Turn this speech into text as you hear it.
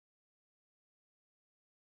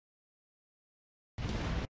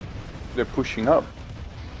they're pushing up.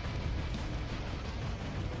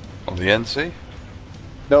 On the NC?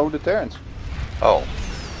 No, the Terrans. Oh.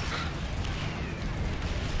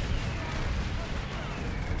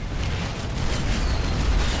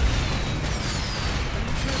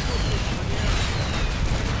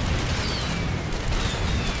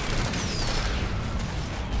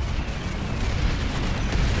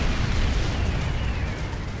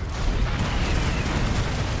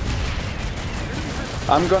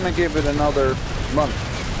 I'm gonna give it another month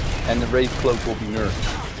and the Wraith Cloak will be nerfed.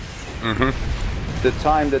 Mm-hmm. The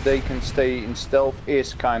time that they can stay in stealth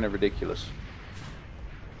is kind of ridiculous.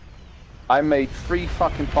 I made 3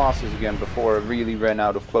 fucking passes again before I really ran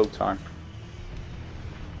out of cloak time.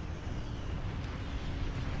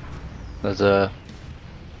 There's a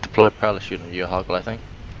deployed parachute on your hoggle, I think.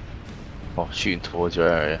 Or shooting towards your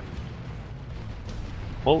area.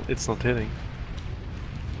 Well, it's not hitting.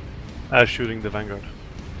 Shooting the Vanguard.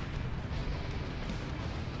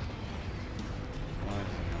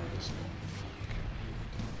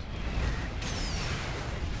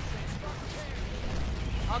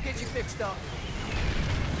 I'll get you fixed up.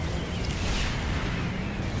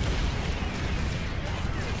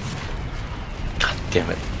 God damn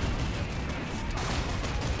it.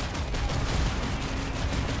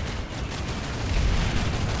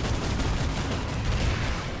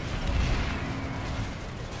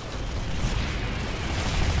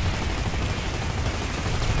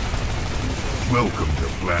 Welcome to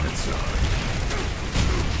PLANETSIDE.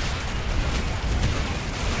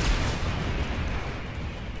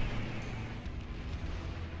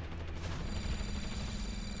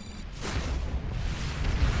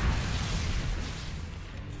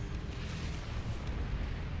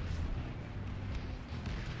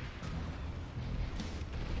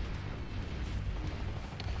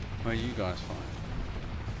 Where are you guys fighting?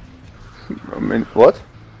 I mean, what?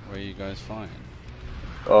 Where are you guys fighting?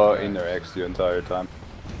 In their X the entire time.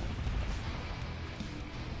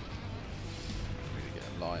 Really get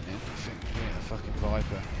a line in. I think we're getting a fucking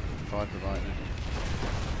Viper. Viper right now.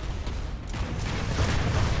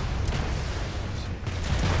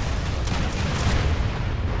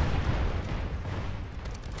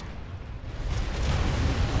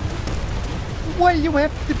 Why you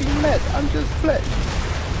have to be mad? I'm just flesh.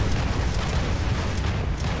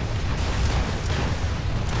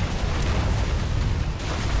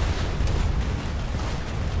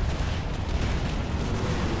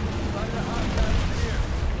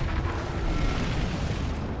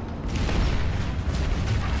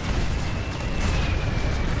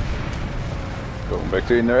 Going back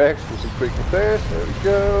to inner X for some quick repairs. There we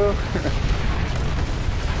go.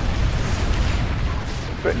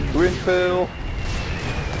 Greenfield.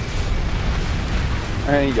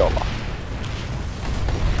 And Yola.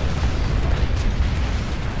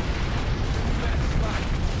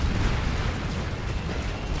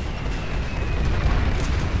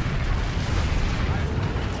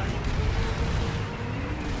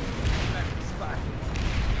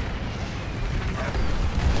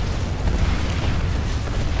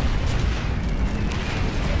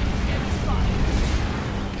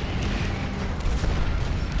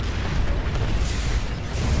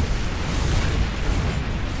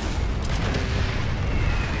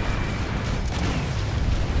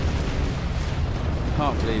 I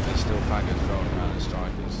can't believe there's still faggots rolling around the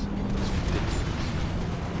strikers. It's ridiculous.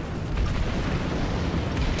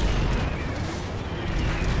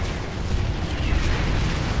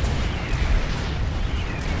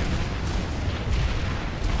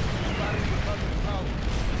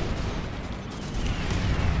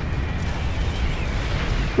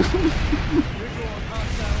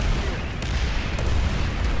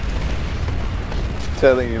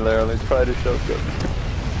 Telling you, Lara, let's try the shotgun.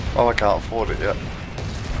 Oh, I can't afford it yet.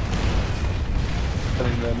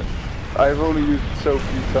 Telling them, I've only used it so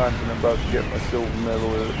few times and I'm about to get my silver medal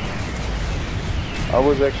with it. I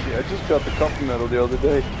just got the copper medal the other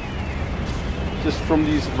day. Just from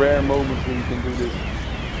these rare moments when you can do this.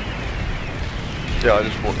 Yeah, I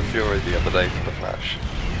just bought the Fury the other day for the Flash.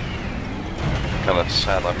 Kind of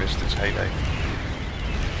sad I missed its heyday.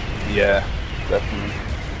 Yeah, definitely.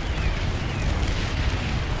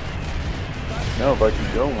 Now if I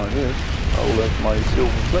can go like this, I will have my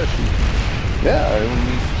silver flesh. Yeah, I only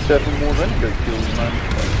need 7 more renegade kills and I'm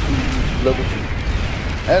level 2.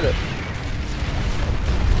 Add it.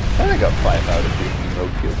 And I got 5 out of 15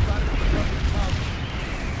 road kills.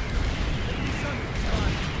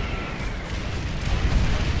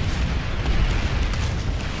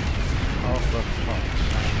 Oh, for fuck's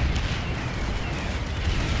sake.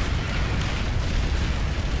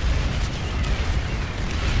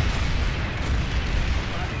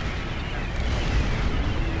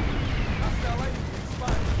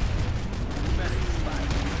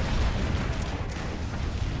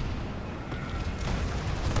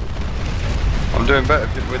 I'm doing better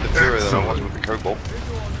with the Fury than I was with the Cobalt.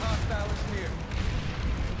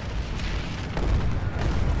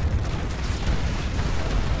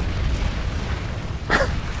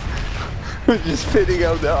 Just fitting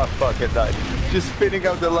out the fucking night. Just fitting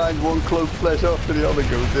out the line, one cloak flash after the other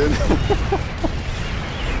goes in. Send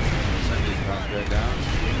these guys go down.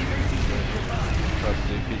 Try to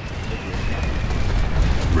do pizza delivery.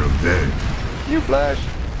 Well then, You flash.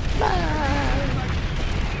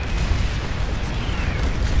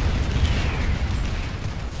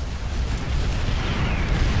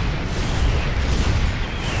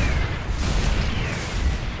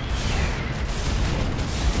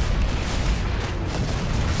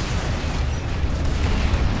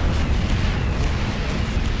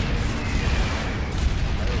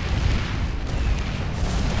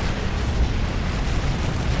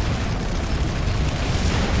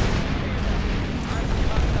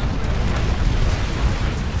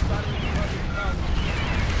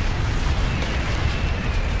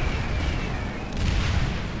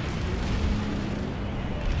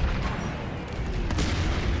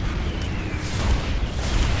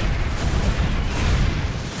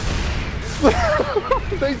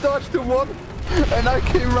 They dodged the one, and I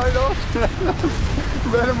came right off.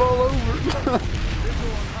 Ran them all over.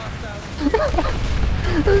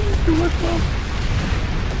 It's too much fun.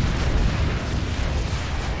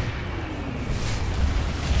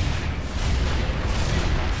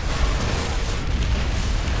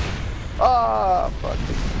 Ah, fuck.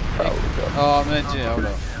 Oh, I'm engine. Hold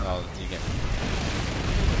on. Oh, you get.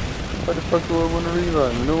 Why the fuck do I want to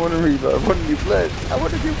revive? I don't want to revive. I want to do flash. I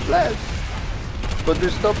want to do flash. But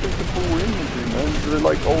there's nothing to pull inventory, man. They're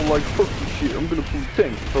like all like, fuck this shit, I'm gonna pull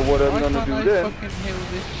tank. So what I'm gonna do then, Fucking heal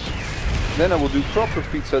this. then I will do proper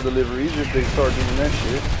pizza deliveries if they start doing that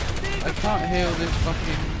shit. I can't heal this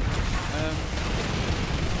fucking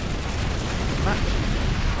match.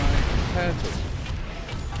 Like turtles.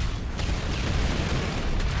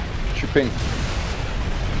 Shipping.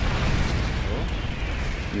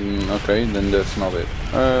 Okay, then that's not it.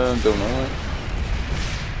 Don't know.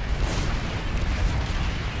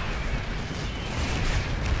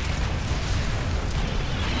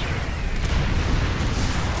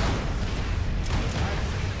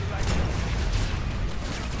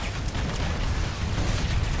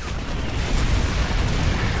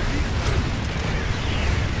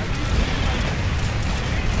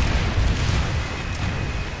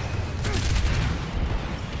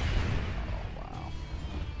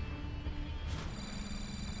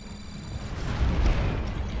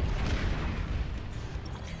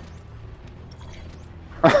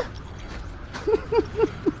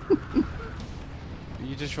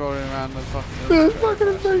 You just rolling around the fucking. That's fucking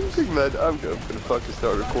amazing, man. I'm gonna fucking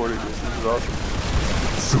start recording this. This is awesome.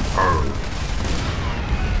 superb.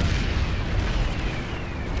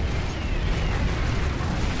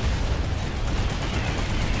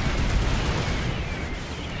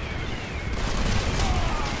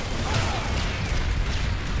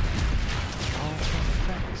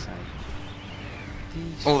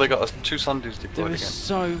 Oh, they got us 2 Sundays There deployed are again.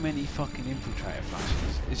 so many fucking infiltrator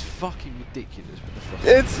flashes. It's fucking ridiculous with the fucking.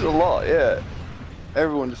 It's a lot, yeah.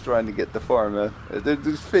 Everyone's trying to get the farm, man.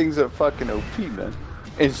 These things are fucking OP, man.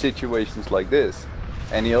 In situations like this.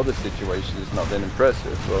 Any other situation is not that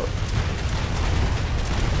impressive, but...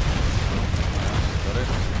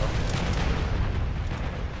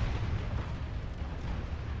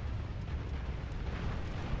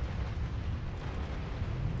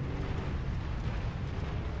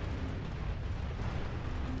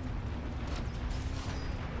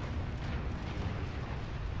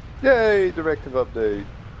 Yay, directive update.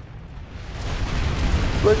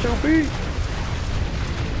 Let's OP.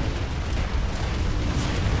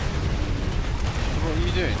 What are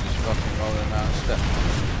you doing? Just fucking rolling around steps?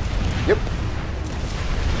 Yep.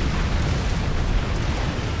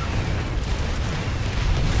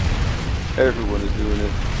 Everyone is doing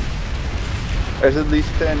it. There's at least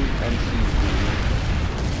 10 NCs doing it.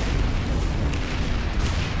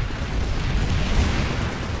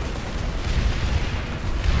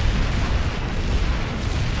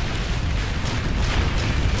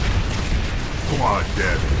 Quad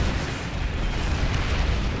damage.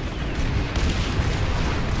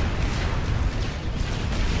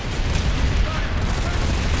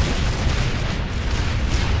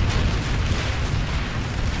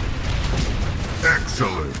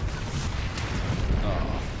 Excellent.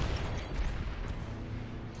 Oh.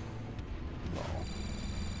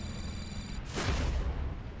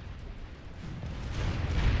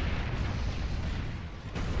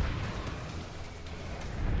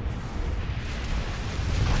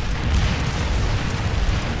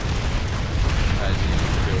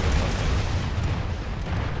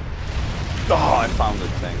 grounded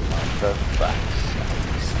thing, like, For facts.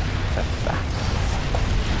 For facts.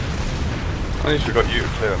 At least we got you to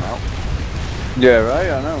clear them out. Yeah, right,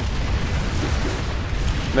 I know.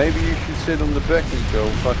 Maybe you should sit on the back, Nico,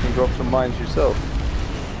 and fucking drop some mines yourself.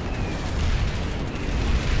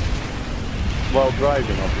 While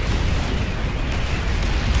driving, obviously.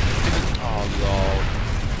 oh lord.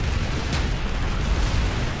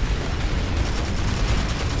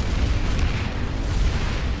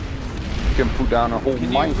 You can put down a whole Can you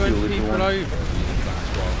minefield run if you people want. over using flash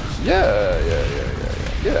bombs? Yeah,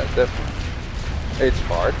 definitely. It's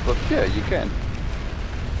hard, but yeah, you can.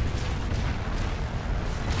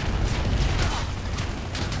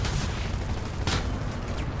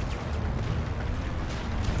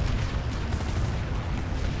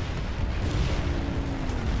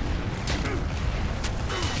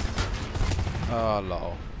 Oh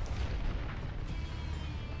lol.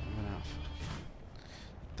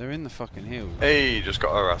 They're in the fucking hills. Hey, just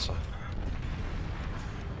got a harasser.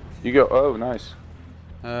 You go, oh, nice.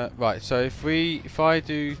 Right, so if I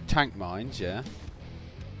do tank mines, yeah,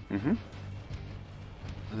 Mm-hmm.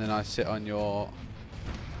 and then I sit on your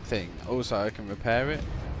thing, also I can repair it.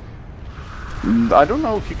 I don't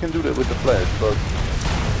know if you can do that with the flash, but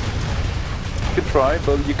you can try,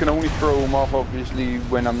 but you can only throw them off obviously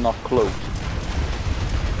when I'm not close.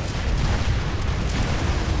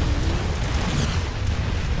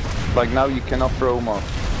 Like now you cannot throw them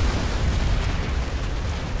off.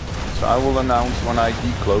 So I will announce when I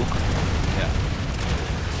decloak. Yeah.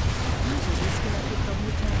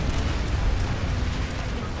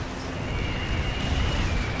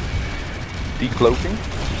 Decloaking.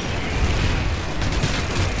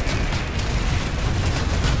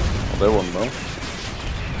 Oh, that one though.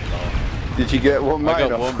 Did you get one mine I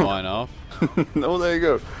got off? one mine off. No, there you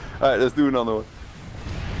go. Alright, let's do another one.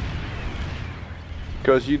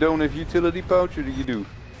 Because you don't have utility pouch, or do you do?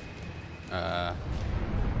 I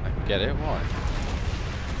can get it, why?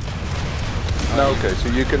 No, okay, so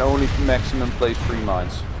you can only maximum place 3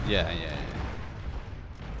 mines. Yeah.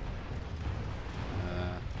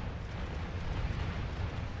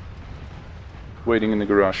 Waiting in the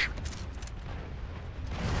garage.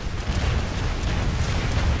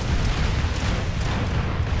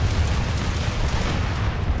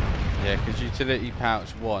 Yeah, because utility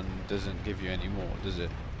pouch 1 doesn't give you any more, does it?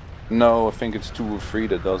 No, I think it's 2 or 3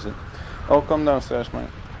 that does it. Oh, come downstairs, mate.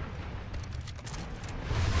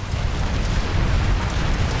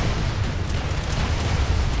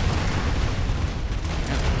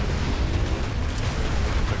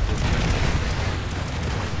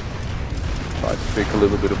 Try to pick a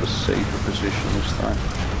little bit of a safer position this time.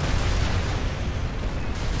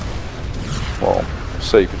 Well,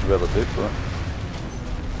 safe is relative, but...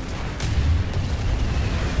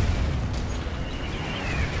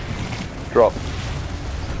 Drop.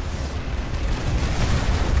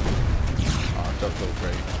 Oh, ducked all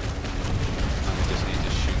great. And we just need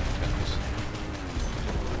to shoot things.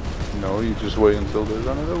 No, you just wait until they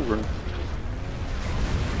run it over.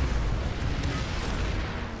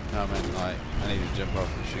 No, I meant like, I need to jump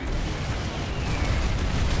off and shoot.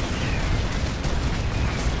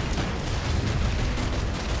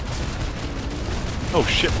 Oh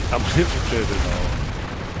shit, I'm infiltrated.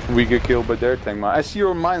 We get killed by their tank mine. I see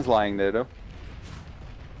your mines lying there though.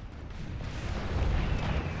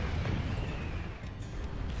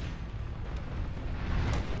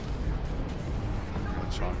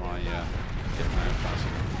 I'll try my, get my own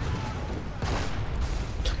passive.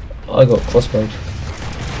 I got crossbowed.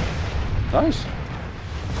 Nice.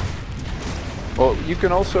 Well, you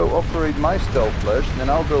can also operate my stealth flash, and then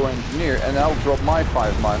I'll go engineer, and I'll drop my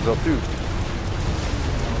 5 mines off too.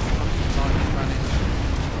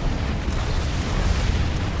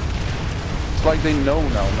 It's like they know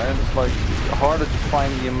now, man. It's like harder to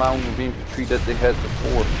find the amount of infantry that they had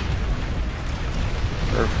before.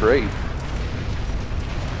 They're afraid.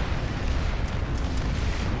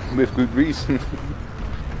 With good reason.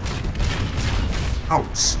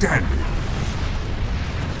 Outstanding.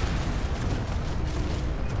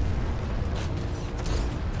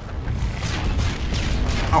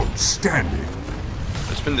 Outstanding.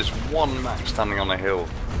 There's been this one map standing on a hill,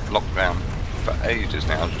 locked down for ages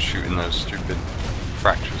now, just shooting those stupid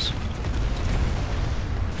fractures.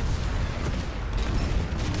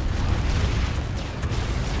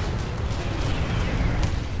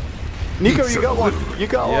 Nico, you got one. You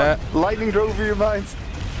got Yeah. one. Lightning drove through your mines.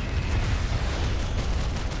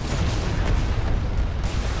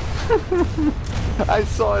 I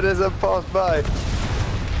saw it as I passed by.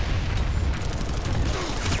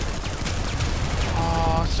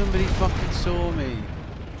 Oh, somebody fucking saw me.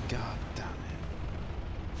 God damn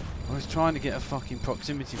it. I was trying to get a fucking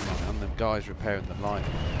proximity mine and the guy's repairing the light.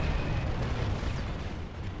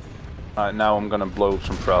 Alright, now I'm gonna blow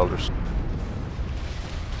some prowlers.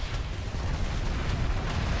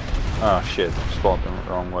 Oh shit, spot the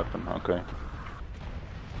wrong weapon, okay.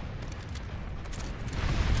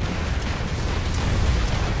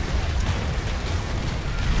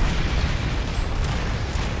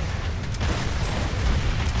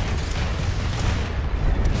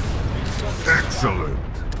 Excellent.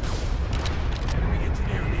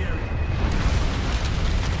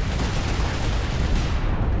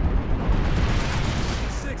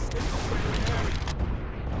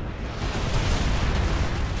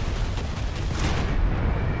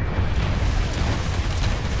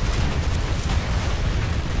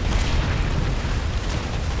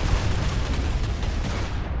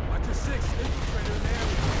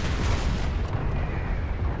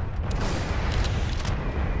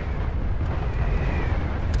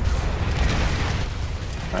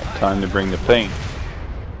 Right, time to bring the pain.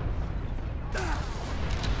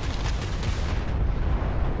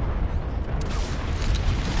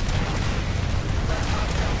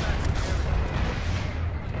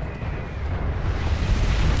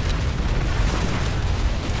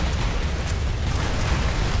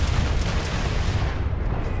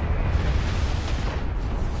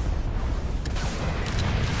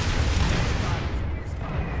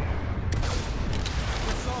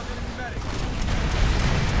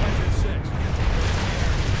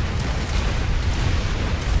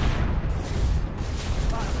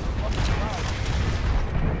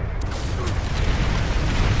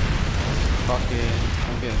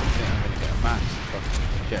 I'm gonna get a max and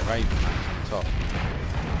fucking get Raven max on top.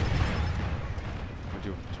 Do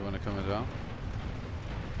you want to come as well?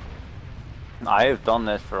 I have done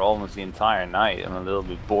this for almost the entire night. I'm a little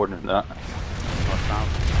bit bored of that.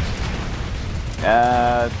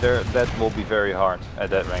 That will be very hard at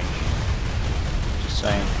that range. Just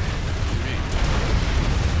saying.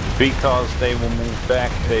 Because they will move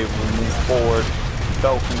back, they will move forward.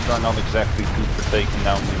 Falcons are not exactly good for taking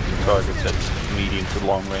down moving targets at medium to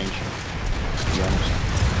long range, to be honest.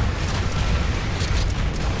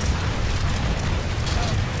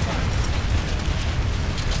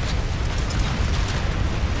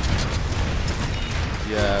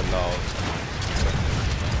 Yeah, lol.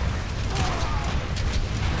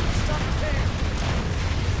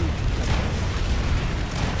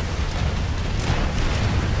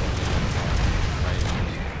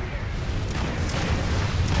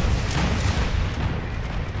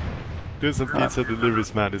 Do some pizza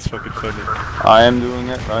deliveries, man. It's fucking funny. I am doing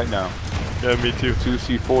it right now. Yeah, me too. 2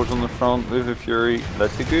 C4s on the front with a Fury.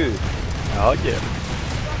 Let's be good. Oh yeah.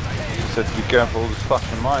 Just have to be careful of this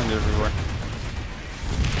fucking mine everywhere.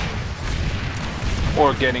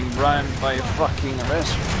 Or getting rammed by a fucking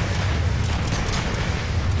arrest.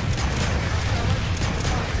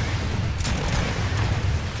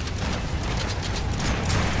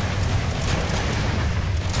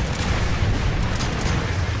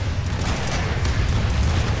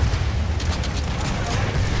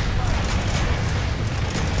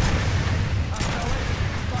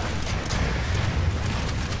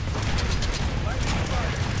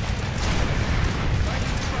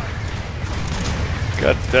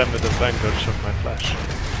 God damn it, the Vanguard shot my flash.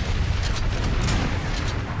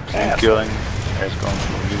 And killing. There's going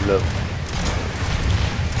to be low.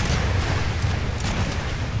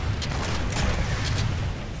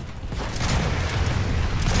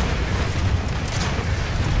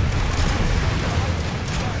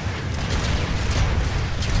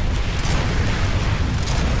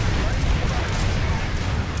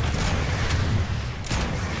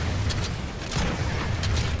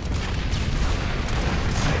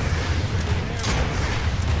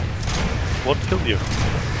 What killed you?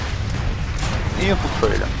 The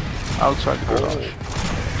infiltrator. Outside the garage.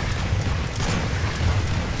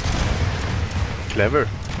 Clever.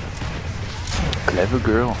 Clever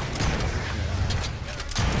girl.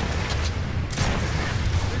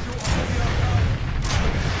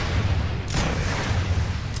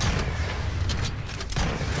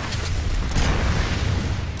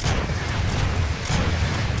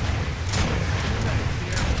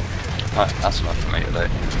 Right, that's enough for me today.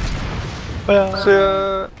 Well,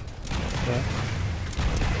 So, yeah.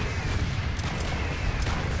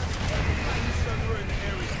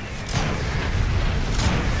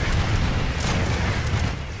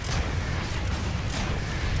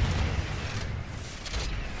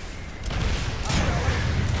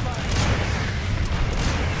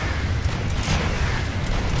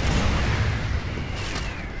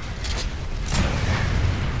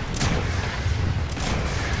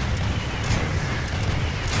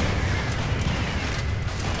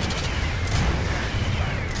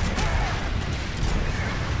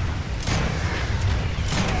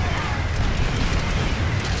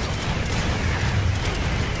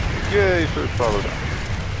 Yay, first follow down.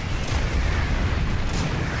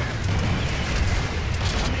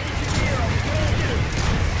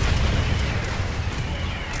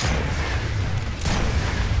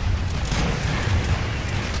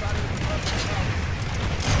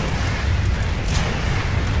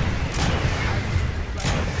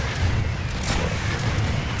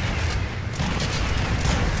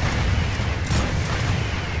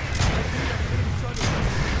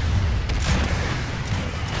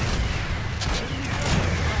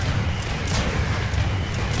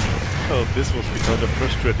 Oh, this must be kind of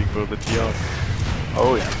frustrating for the TR.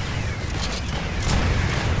 Oh yeah.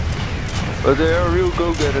 But they are real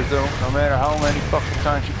go-getters though. No matter how many fucking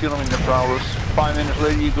times you kill them in the prowlers, 5 minutes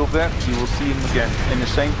later you go back, you will see them again in the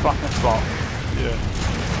same fucking spot. Yeah.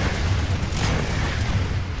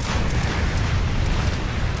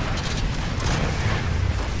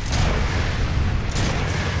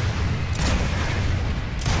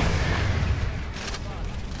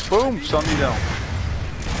 Boom, Sunny down.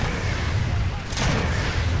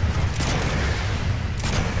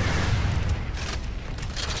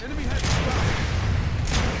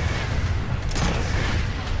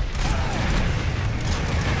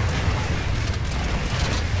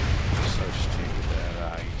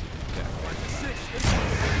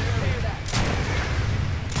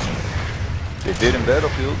 They did in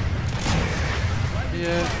Battlefield.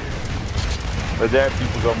 Yeah. But there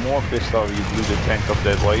people got more pissed off if you blew the tank up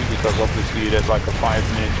that way, because obviously that's like a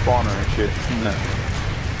 5-minute spawner and shit. No.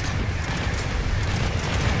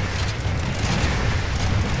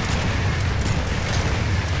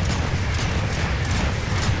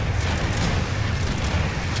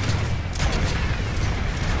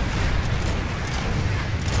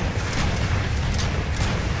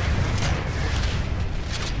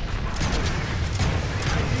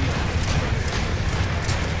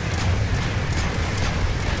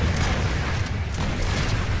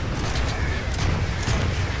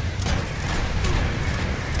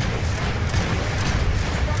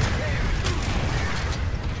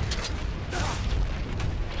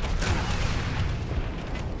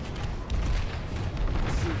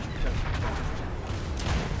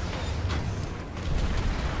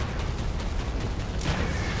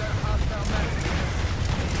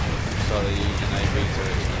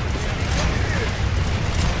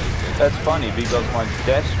 That's funny because my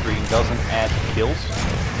death screen doesn't add kills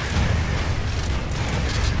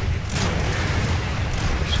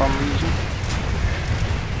for some reason.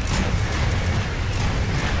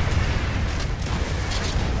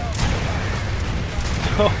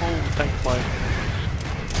 Oh, tank mine.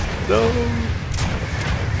 No.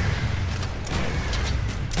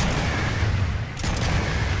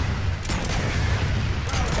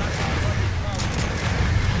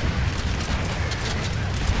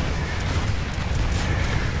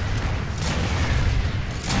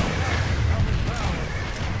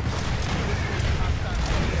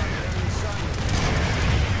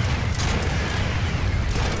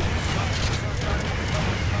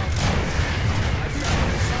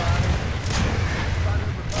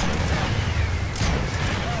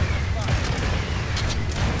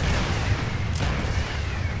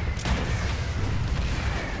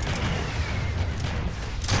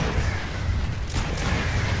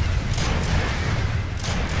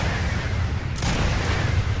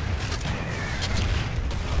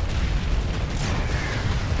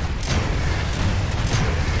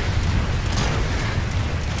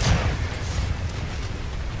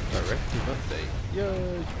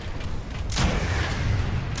 Yay!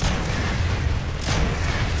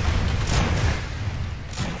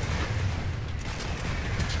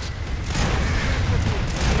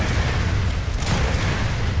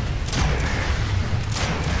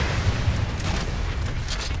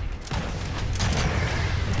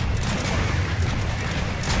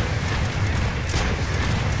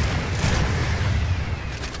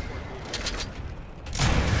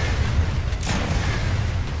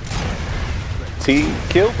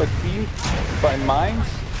 Killed a team by mines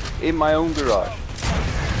in my own garage.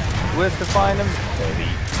 Where's to find them? Heavy.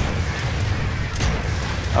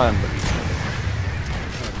 Unbelievable.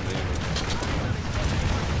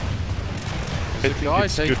 I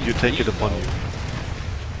think it's good you take it upon you.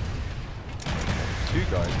 2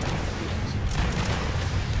 guys.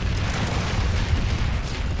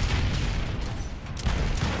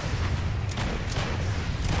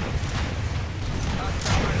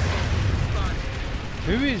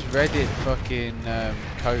 Who is Reddit fucking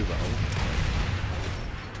Kobo?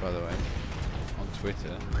 By the way, on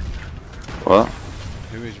Twitter. What?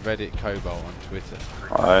 Who is Reddit Kobo on Twitter?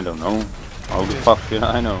 I don't know. How the fuck did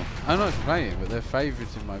I know? I'm not complaining, but they're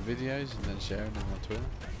favoriting my videos and then sharing them on Twitter.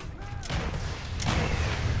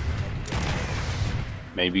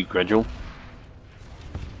 Maybe gradual.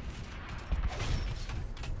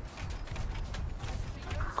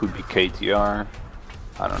 Could be KTR.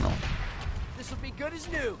 I don't know. This will be good as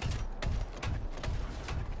new.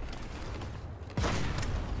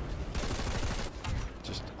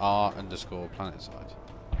 Just R_PlanetSide.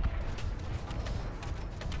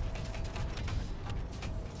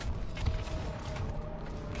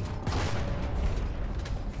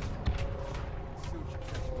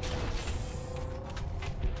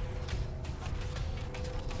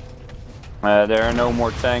 There are no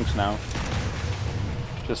more tanks now.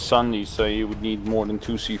 Just Sunday, so you would need more than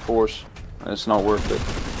 2 C4s. It's not worth it.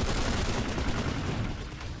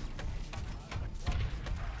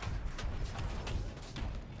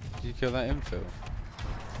 Did you kill that infill?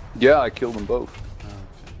 Yeah, I killed them both.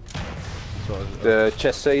 Oh, okay. The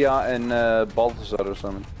Chesea and Balthazar or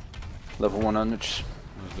something. Level 100s.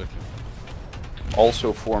 I was looking.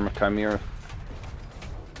 Also form a Chimera.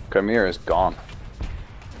 Chimera is gone.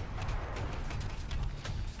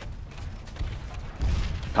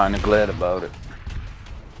 Kinda glad about it.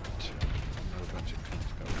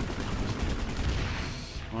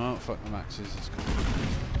 Well, fuck the maxes. It's cool.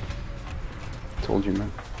 Told you, man.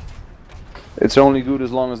 It's only good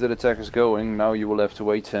as long as that attack is going. Now you will have to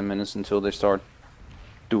wait 10 minutes until they start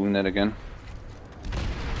doing that again.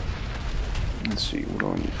 Let's see, what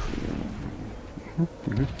do I need for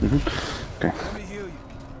you? Okay.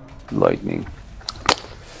 Lightning.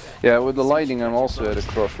 Yeah, with the lightning I'm also at a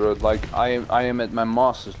crossroad. Like, I am at my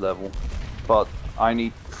master's level, but I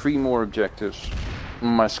need 3 more objectives.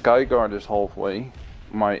 My Skyguard is halfway.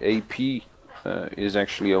 My AP is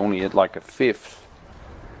actually only at like a 5th.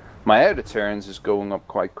 My air deterrence is going up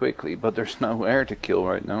quite quickly, but there's no air to kill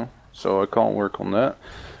right now, so I can't work on that.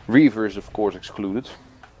 Reaver is of course excluded.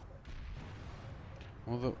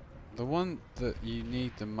 Well, the one that you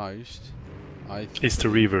need the most, I think, It's the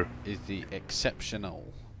Reaver. is the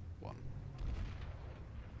exceptional one.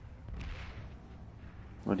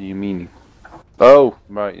 What do you mean? Oh,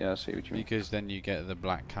 right, yeah, I see what you mean. Because then you get the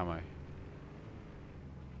black camo.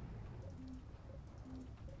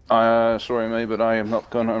 Sorry mate, but I am not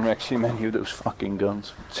gonna maximum any of those fucking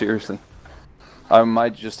guns. Seriously. I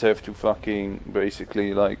might just have to fucking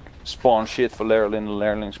basically like spawn shit for Lerlin and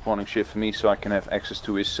Lerlin spawning shit for me so I can have access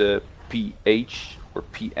to his PH or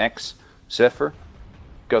PX Zephyr.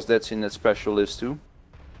 Because that's in that special list too.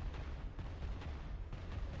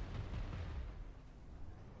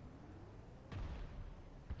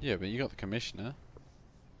 Yeah, but you got the commissioner.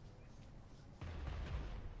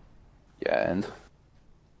 Yeah, and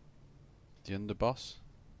The underboss.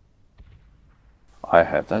 I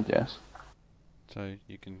have that, yes. So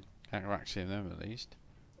you can counteract them at least.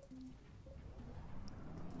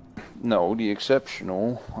 No, the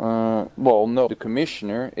exceptional. Well, no, the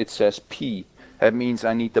commissioner, it says P. That means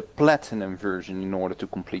I need the platinum version in order to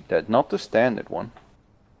complete that, not the standard one.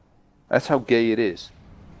 That's how gay it is.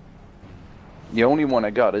 The only one I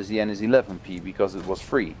got is the NS11P because it was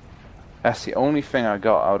free. That's the only thing I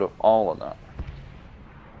got out of all of that.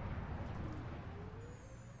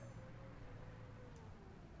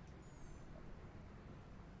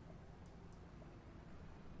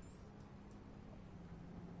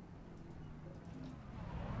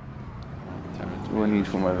 What do I need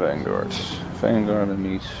for my Vanguard? Vanguard I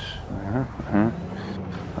need... I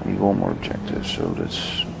need 1 more objective, so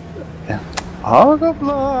that's... Yeah. Haga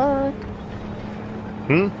Black!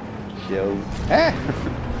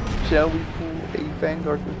 Shall we pull a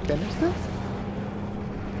Vanguard with canisters?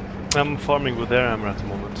 I'm farming with air hammer at the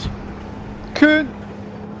moment. Could! I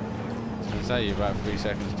was going to say you're about 3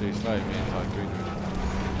 seconds too slow, me and Tycoon.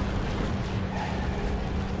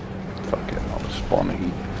 Fuck it, I'll spawn a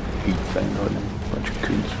heat Vanguard and a bunch of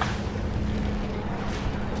coons.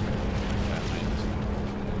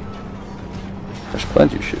 There's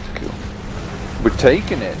plenty of shit to kill. We're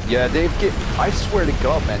taking it. Yeah, I swear to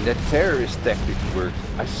God, man, that terrorist tactic works.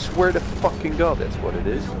 I swear to fucking God, that's what it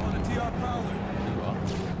is.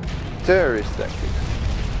 Terrorist tactic.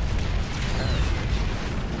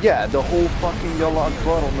 Yeah, the whole fucking Yalla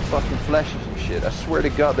Akbar on the fucking flashes and shit. I swear to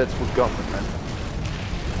God, that's what got them, man.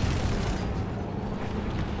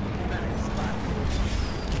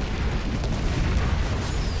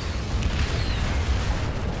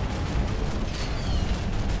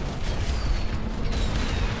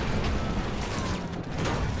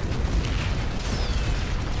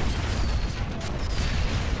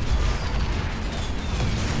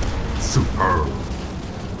 Superb.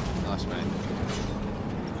 Nice, mate.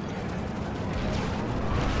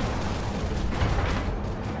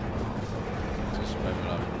 Just whether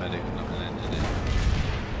I'm a medic, not an engineer.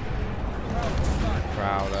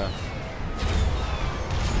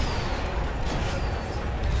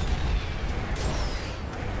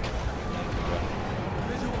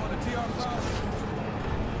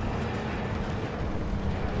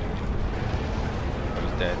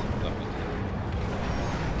 dead. That was dead.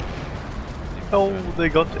 Oh, they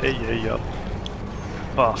got AA up.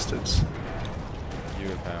 Bastards.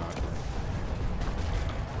 Europower.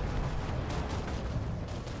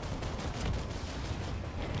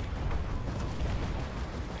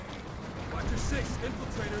 Watcher 6,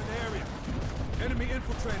 infiltrator in the area. Enemy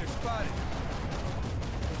infiltrator spotted.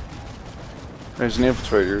 There's an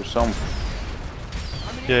infiltrator, some.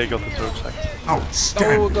 Yeah, he got the throat sack. Oh,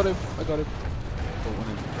 Outstanding. I got him. I got him. Got one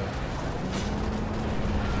infiltrator.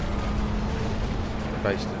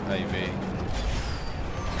 Based at AV.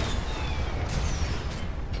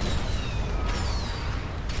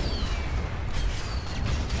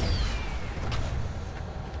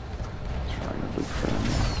 Trying to look for them.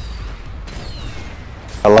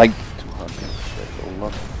 I like 200. A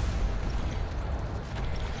lot.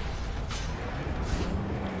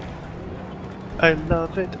 I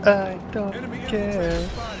love it, I don't Enemy care. infiltrator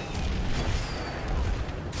spotted.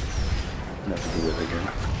 Never do it again.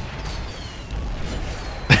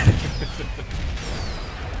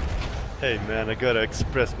 Hey man, I gotta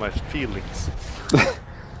express my feelings.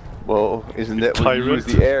 Well, isn't that what you use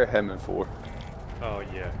Tyrant. the air hammer for? Oh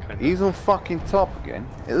yeah, kind of. He's on fucking top again.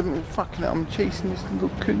 I'm chasing this little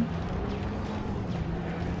coon.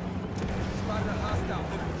 Spotted a hostile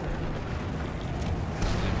infiltrator.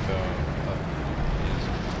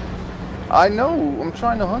 I know, I'm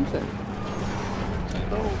trying to hunt him.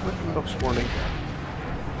 No, weapon box warning.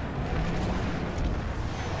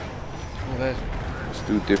 Oh, there's. Let's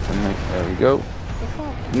do it differently. There we go.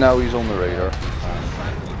 Now he's on the radar.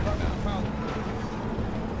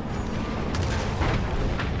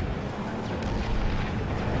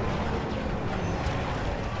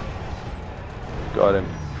 Got him.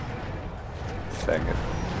 Faggot.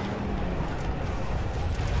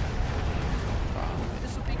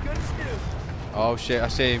 This will be good as new. Oh shit, I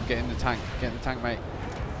see him getting the tank. Getting the tank, mate.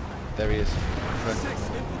 There he is. Front. 6,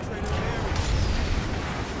 infiltrator in the area.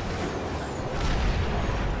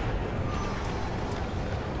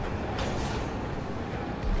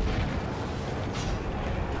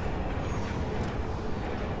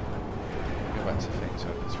 Go back to the thing so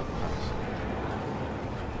I can swap the pass.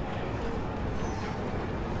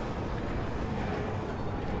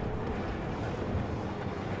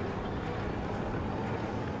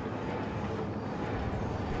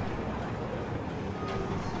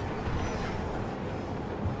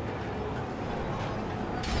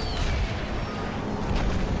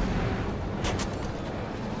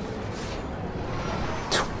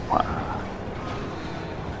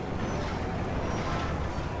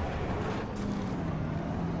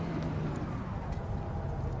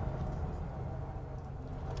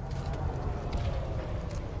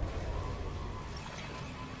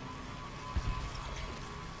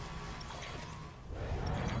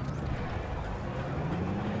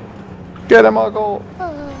 Get him, Muggle!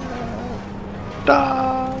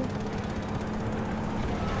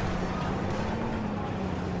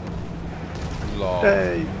 Lol.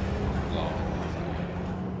 Hey! Lol.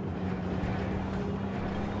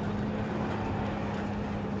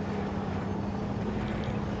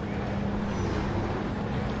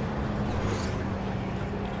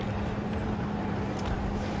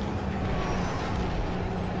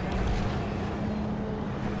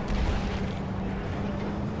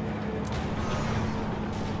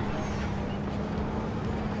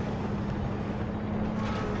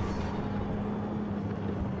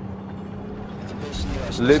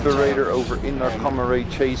 Liberator over inner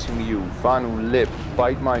comrade chasing you. Vanu lip,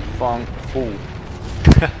 bite my fang fool.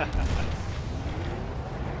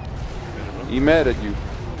 He mad at you.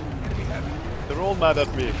 They're all mad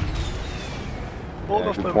at me. All Yeah,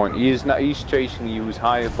 of good them. point. He's chasing you. He's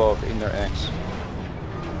high above inner X.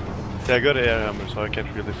 Yeah, I got an air hammer, so I can't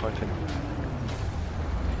really fight him.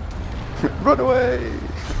 Run away!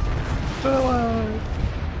 Run away!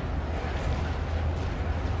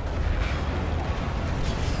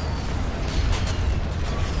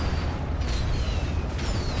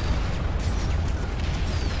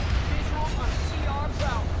 Visual on TR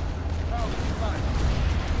Bravo. Prowler spotted.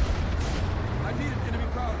 I need an enemy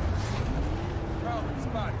prowler. Prowler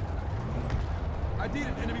spotted. I need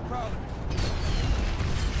an enemy prowler.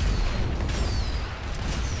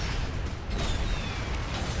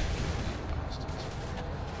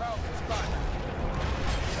 Prowler spotted.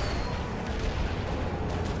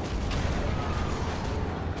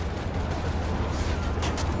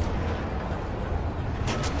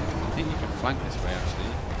 I think you can flank this way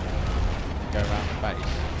actually. Go around the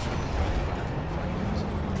base.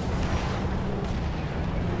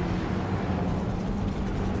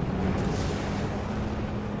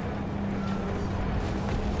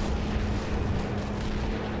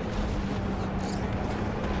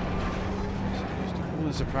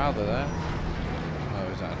 There's a Prowler there.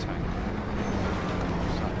 Oh, is that a tank?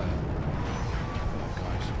 What's that there? Oh,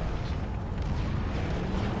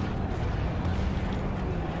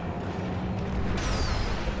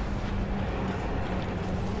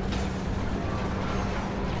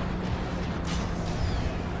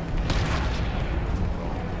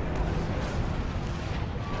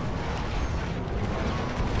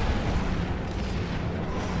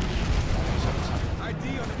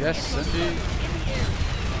 guys, yes, Cindy.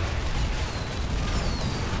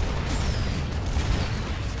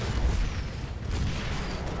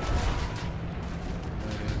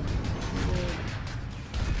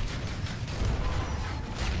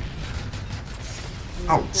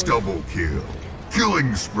 Ouch, double kill.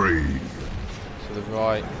 Killing spree. To the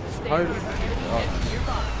right. Oh.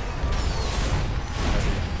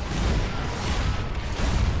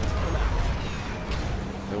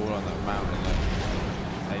 They're all on that mountain there.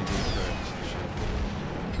 AV turrets and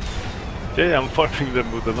shit. Yeah, I'm firing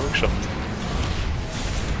them with a long shot.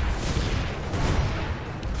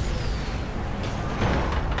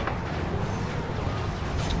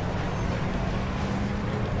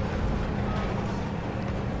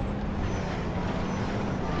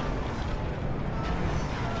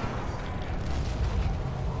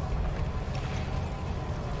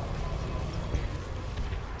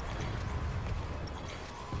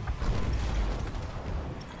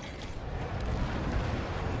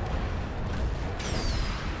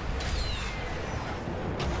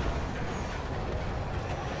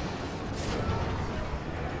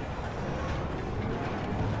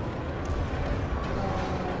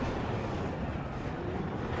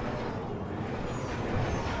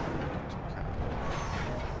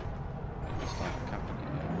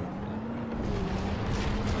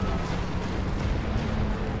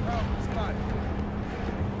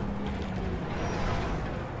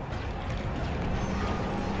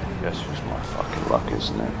 Guess it's my fucking luck,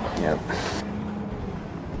 isn't it? Yep.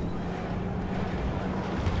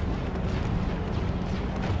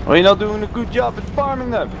 Are you not doing a good job at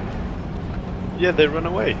farming them? Yeah, they run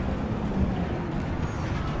away.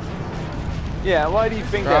 Yeah, why do you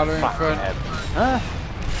think that Prowler in fucking front. happened? Huh?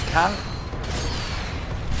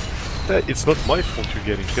 Can't. It's not my fault you're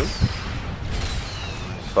getting killed.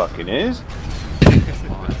 Fucking is.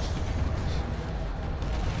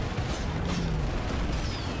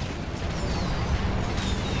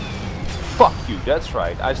 Fuck you, that's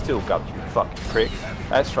right. I still got you, fucking prick.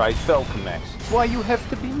 That's right, Falcon Max. Why you have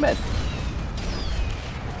to be mad?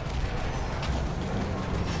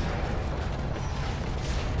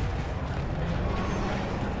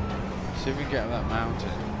 See if we can get up that mountain.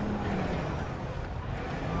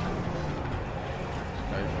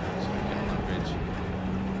 Go for it, so we get on that ridge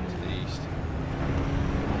to the east.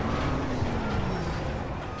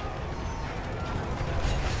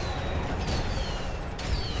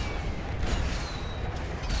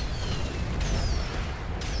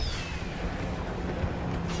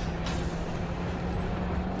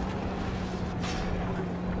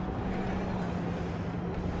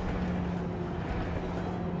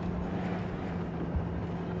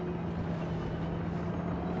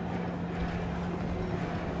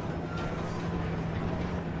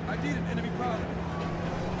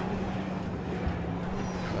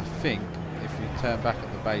 I think if we turn back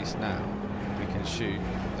at the base now, we can shoot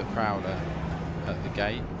the Prowler at the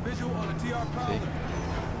gate. Visual on a TR Prowler.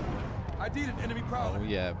 I did an enemy Prowler. Oh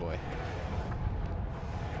yeah, boy.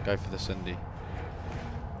 Go for the Sunday.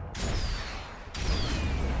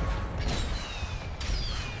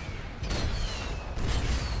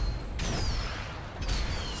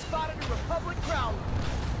 Spotted a Republic Prowler.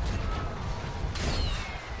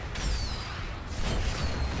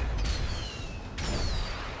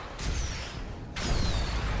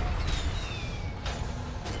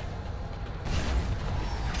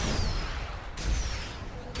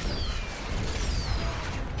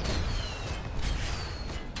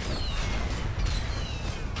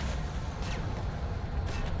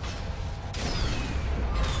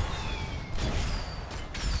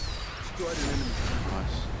 Destroyed an enemy.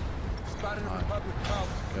 Nice. Spotted a Republic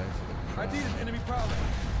Prowler. Go for the I did an enemy Prowler.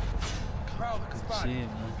 Prowler See spotted. him,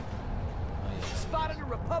 man. Oh, yeah. Spotted a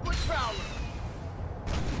Republic Prowler.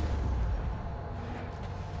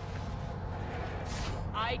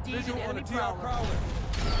 ID'd an Visual on a enemy TR Prowler. Prowler.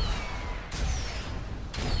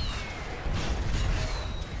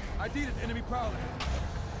 I did an enemy Prowler.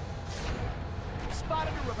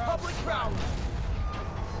 Spotted a Republic Prowler.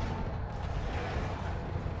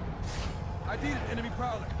 I did an enemy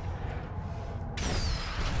Prowler.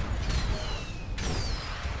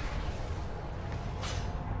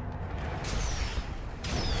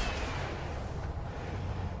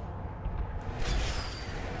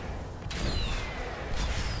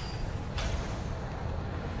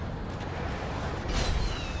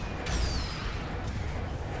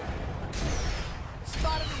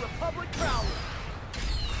 Republic Prowler.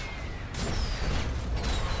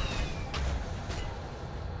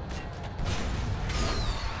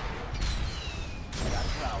 Got a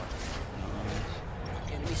Prowler.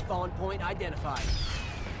 Enemy spawn point identified.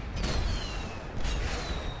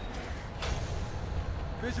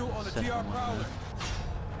 Visual on the TR Prowler.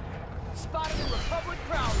 Spotted a Republic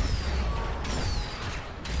Prowler.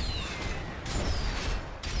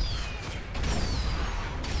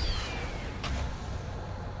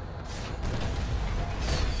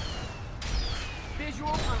 Visual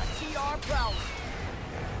on a TR Prowler.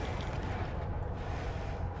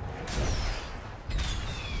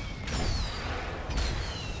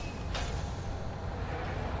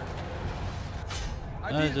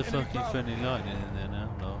 There's a fucking funny lightning in there now,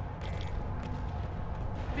 no.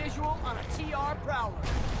 Visual on a TR Prowler.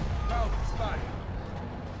 Prowler spotted.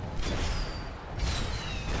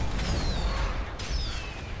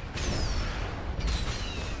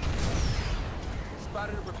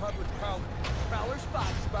 Spotted a Republic Prowler. Prowler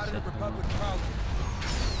spotted. Spotted a Republic Prowler.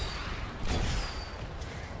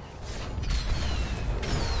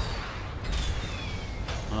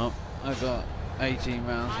 Oh, I've got 18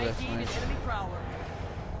 rounds left, ID'd mate. an enemy Prowler.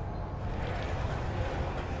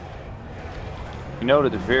 You know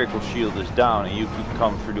that the vehicle shield is down and you could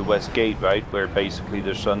come through the west gate, right? Where basically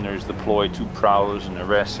the Sunder's deployed 2 prowlers and a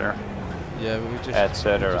resser, Yeah, but we just...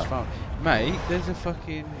 etc. just found... Mate, there's a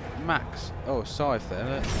fucking Max. Oh, Scythe there,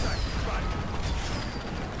 look.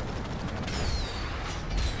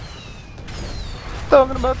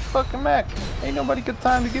 Talking about the fucking Mac. Ain't nobody got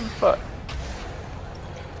time to give a fuck.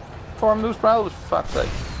 Farm those prowlers for fuck's sake.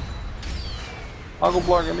 I'll go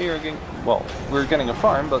blog him here again. Well, we're getting a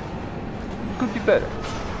farm, but it could be better.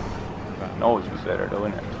 Can always be better though,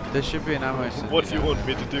 innit? There should be an ammo. What do you want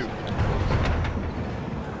me to do?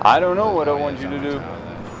 I don't know what I want you to do.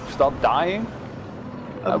 Stop dying?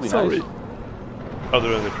 I'm sorry. Nice. Are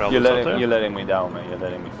there any problems out there? You're letting me down, man. You're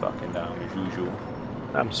letting me fucking down as usual.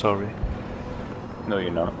 I'm sorry. No,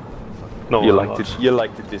 you're not. No, you I'm like not. to. You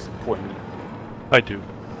like to disappoint me. I do.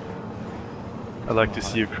 I like to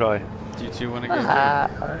see you cry. Do you two want to go?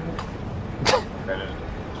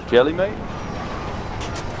 Jelly, mate?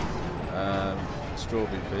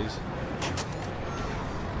 Strawberry, please.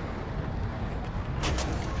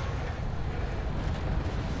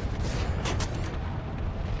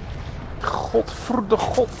 Godver.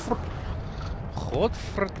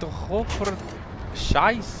 Godver.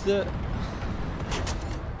 Scheiße.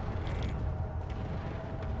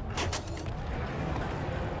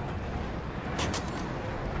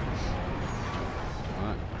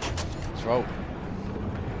 Alright. Let's roll.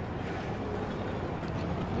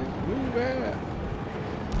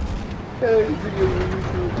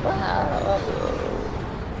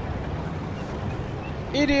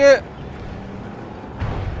 Idiot!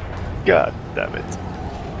 God damn it.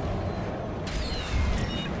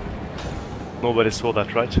 Nobody saw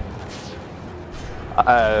that, right?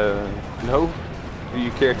 No. Do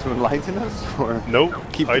you care to enlighten us, or No,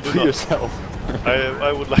 keep I it do to not. yourself?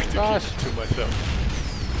 I would like to Gosh. keep it to myself.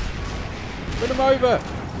 Win him over!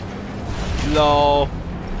 Lol.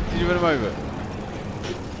 Did you win him over?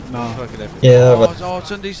 No. Fucking epic. Yeah, oh, but... Oh,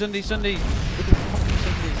 Sunday. With the fucking Sunday.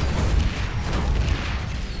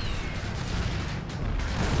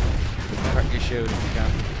 Crack your shield if you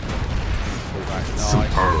can. Pull back. Nice.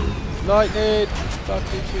 Superb. Lightning!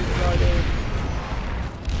 Fucking shoot the lightning.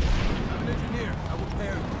 I'm an engineer. I will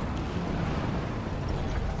repair him.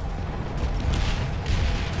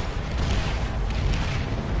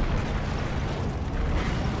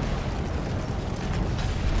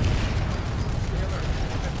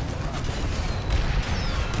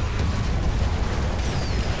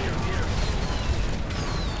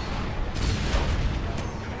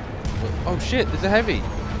 Oh shit, there's a heavy.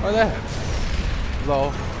 Right there.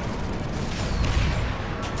 Lol.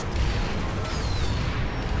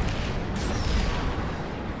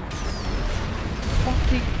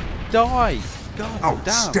 Fucking die. God damn.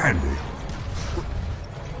 Outstanding.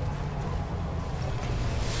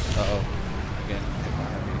 Uh-oh. Again, hit my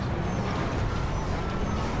heavies.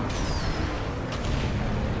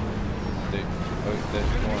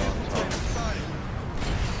 There's more on top.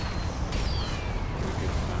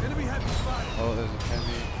 Enemy heavy spotted. Oh, there's a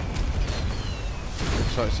heavy.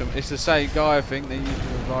 Looks like it's the same guy, I think. They used a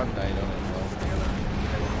revive nade on it.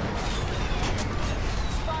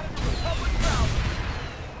 Spotted a Republic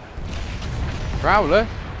Prowler. Prowler?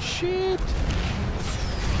 Shit.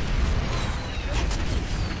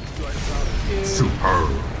 Superb.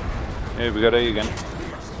 Here we got A again.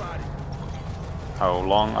 How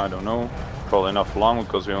long? I don't know. Probably not for long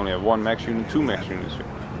because we only have 1 max unit, 2 max units here.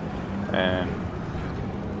 And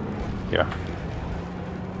Yeah.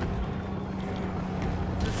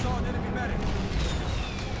 Just saw an enemy medic.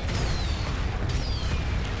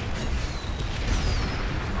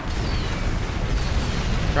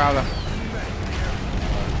 Prowler.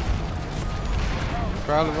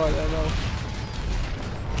 Prowler right there, though.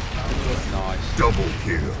 Nice. Double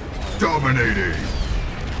kill. Dominating.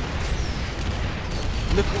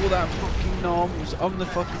 Look at all that fucking noms on the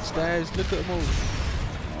fucking stairs. Look at them all.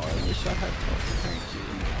 Oh, I wish I had fucking thank you.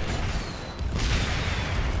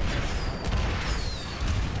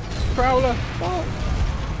 Prowler. Fuck.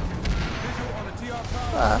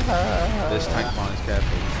 This tank mine is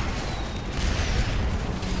careful.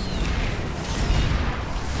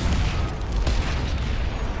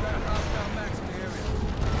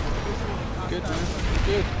 Good, man.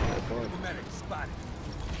 Good. Medic spotted.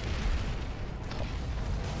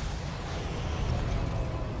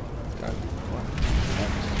 Go.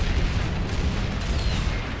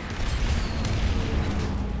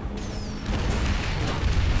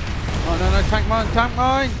 Oh no, tank mine, tank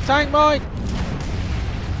mine, tank mine!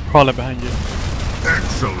 Crawling behind you.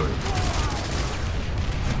 Excellent.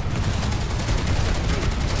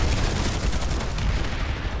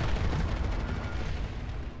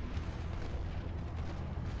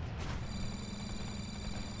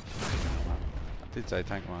 I did say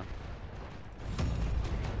tank mine.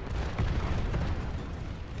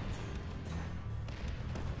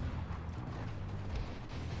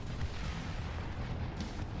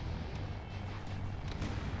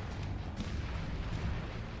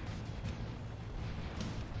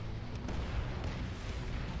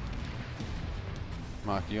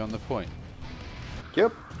 Mark, are you on the point?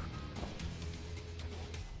 Yep.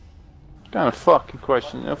 Kind of fucking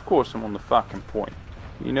question. Of course I'm on the fucking point.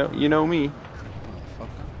 You know me. Oh,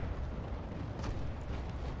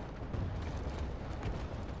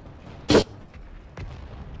 fuck.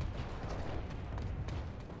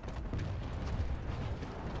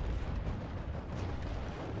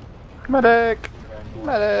 Medic!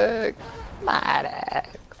 Medic! Medic!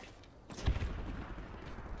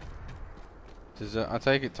 Does I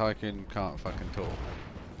take it Tycoon can't fucking talk?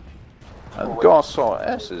 Gas saw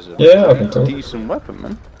S is a Yeah, I can talk. decent weapon,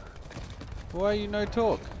 man. Why you no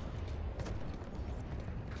talk?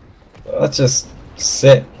 I just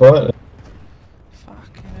sit quietly.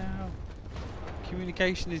 Fucking hell.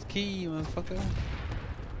 Communication is key, motherfucker.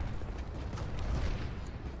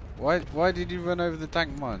 Why did you run over the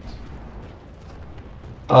tank mines?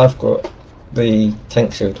 I've got the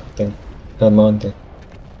tank shield thing. No, mine do. No.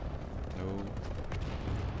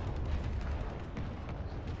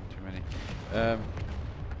 Too many.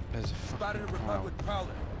 There's a Spotted a fucking Republic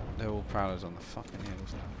prowler. They're all prowlers on the fucking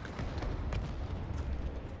hills now.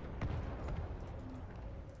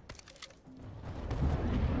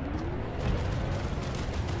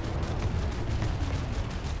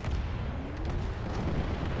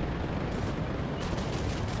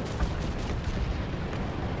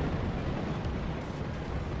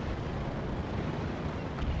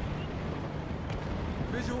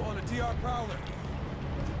 Visual on a TR prowler.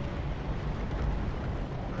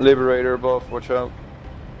 Liberator above, watch out.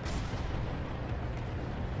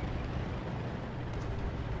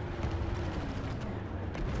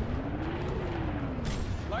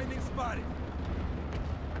 Lightning spotted.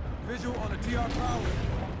 Visual on a TR prowler.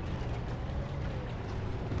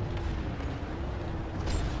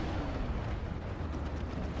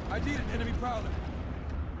 I did an enemy prowler.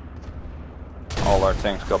 All our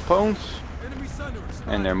tanks got pwned, Enemy Sunderer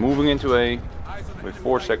spotted. and they're moving into A Eyes on the with enemy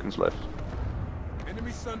 4 light. seconds left.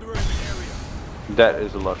 Enemy Sunderer in the area. That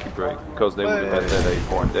is a lucky break, because they would have had that A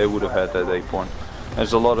point. They would have had that A point.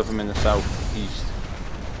 There's a lot of them in the southeast.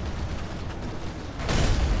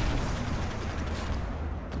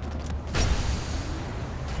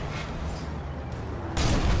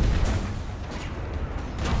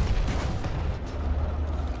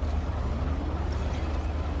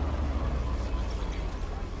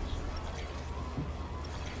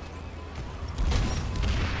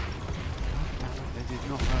 They did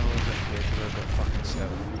not know I was up here because I got fucking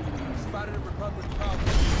stealth. Spotted a Republic prowler.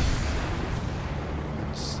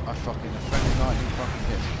 I fucking, a friendly lightning fucking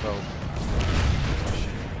gets involved.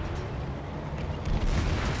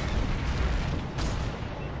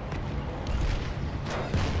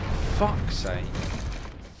 Fuck's sake.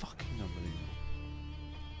 Fucking unbelievable.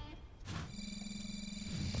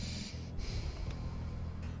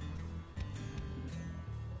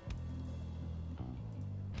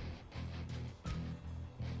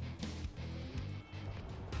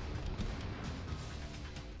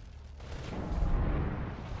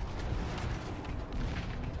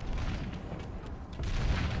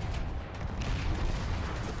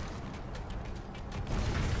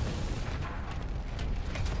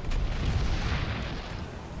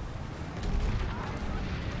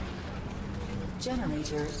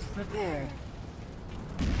 Generator repaired.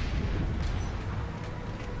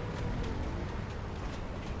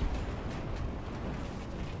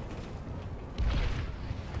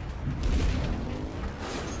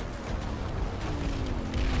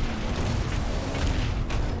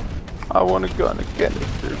 I want to go on a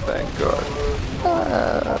canister, thank God.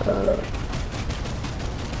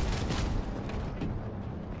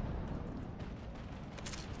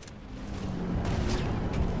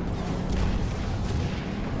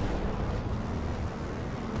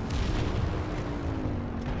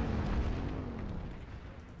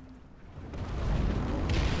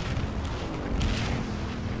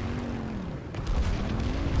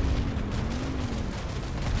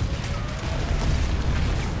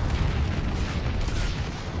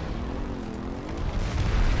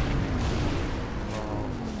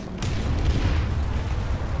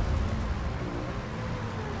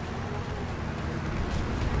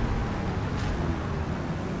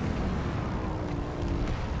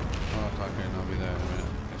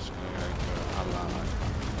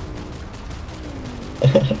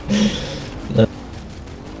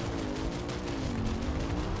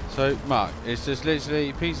 So, Mark, it's just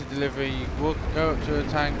literally pizza delivery. You walk, go up to a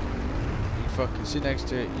tank, you fucking sit next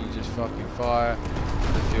to it, you just fucking fire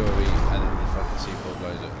the fury, and then the fucking C4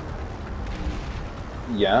 blows up.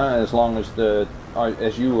 Yeah, as long as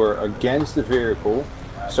as you are against the vehicle,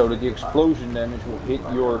 so that the explosion damage will hit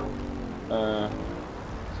your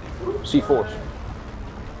C4s.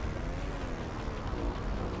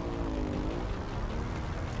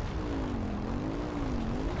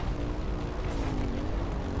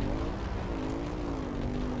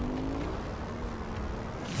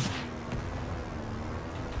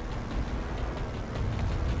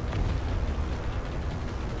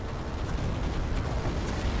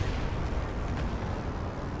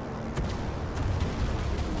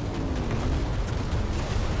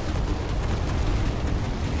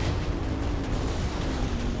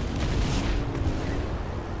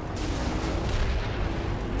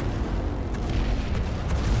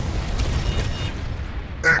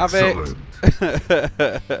 Excellent.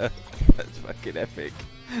 That's fucking epic.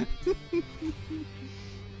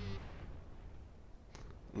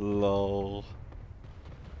 Lol.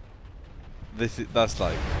 That's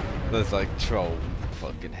like troll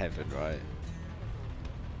fucking heaven, right?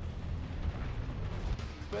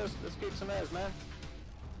 Let's get some ass, man.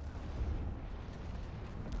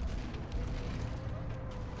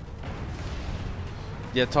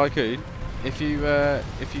 Yeah, Tycoon. If you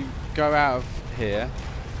go out of here,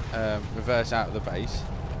 reverse out of the base,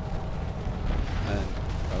 and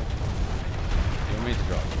you want me to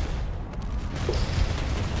drive?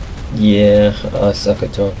 Yeah, I suck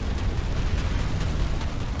at driving.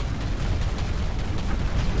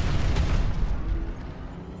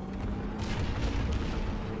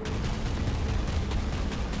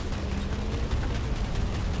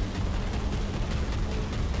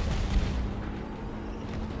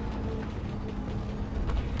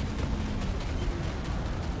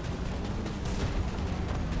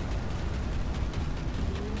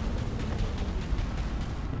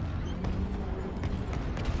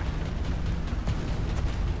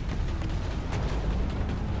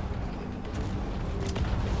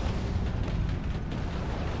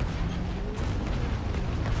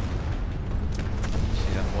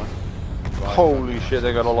 Holy shit,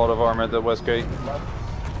 they got a lot of armor at the west gate.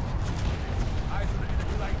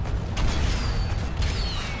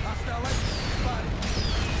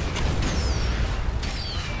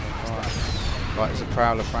 Right, it's a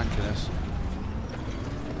Prowler flanking us.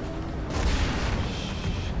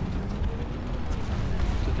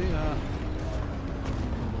 To do that.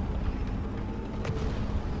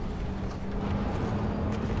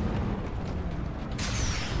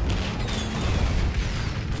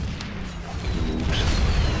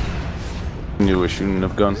 Knew I shouldn't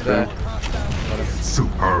have gone through.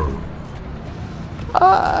 Superb.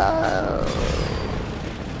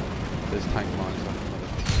 There's tank mines.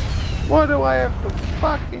 What do I have to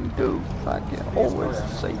fucking do? Fucking always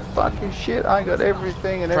say fucking shit. I got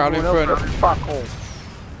everything and Crowd everyone in else front. got fuck all.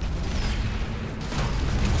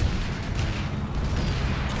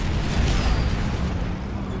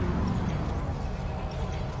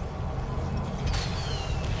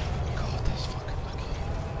 God, that's fucking lucky.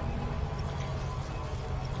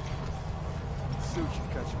 Suit should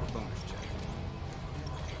cut you a bonus check.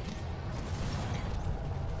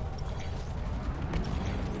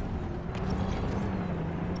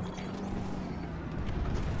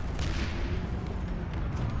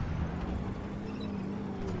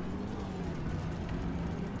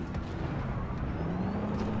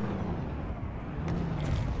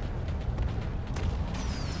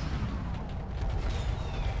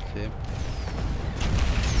 him.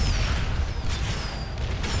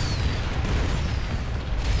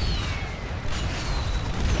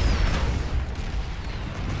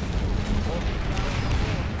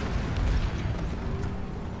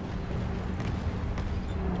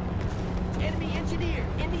 Enemy engineer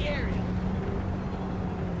in the area.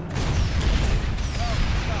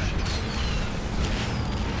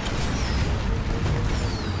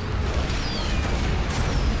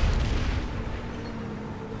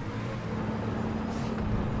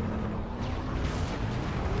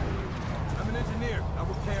 I'm an engineer. I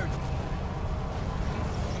will repair you.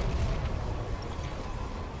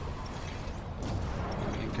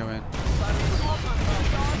 Incoming.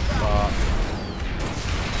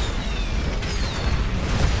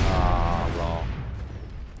 Wrong.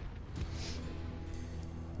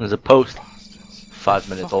 There's a post 5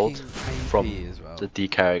 minutes old Fucking from AP as well. the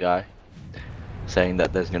DCARA guy saying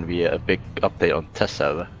that there's going to be a big update on the test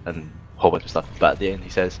server and a whole bunch of stuff. But at the end he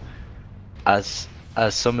says, as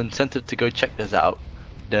some incentive to go check this out,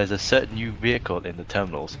 there's a certain new vehicle in the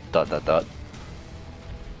terminals. ...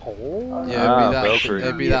 Oh. Yeah, Valkyrie.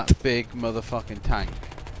 it'd be that big motherfucking tank.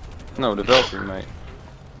 No, the Valkyrie, mate.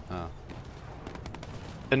 Oh.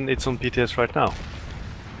 And it's on PTS right now.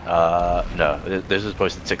 No, this was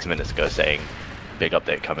posted 6 minutes ago saying big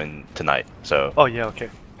update coming tonight. So Oh yeah, okay.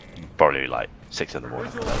 probably like 6 in the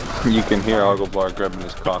morning. You can hear Agoblar grabbing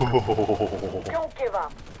his cock. Don't give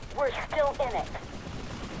up. We're still in it.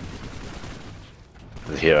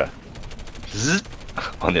 There's here Zzz,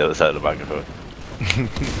 on the other side of the microphone.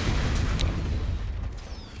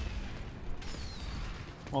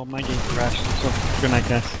 Well, my game crashed, so good night,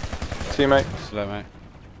 guys. See you, mate. Slow, mate.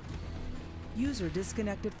 User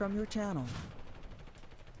disconnected from your channel.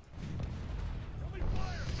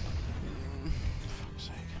 Fuck's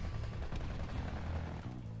sake.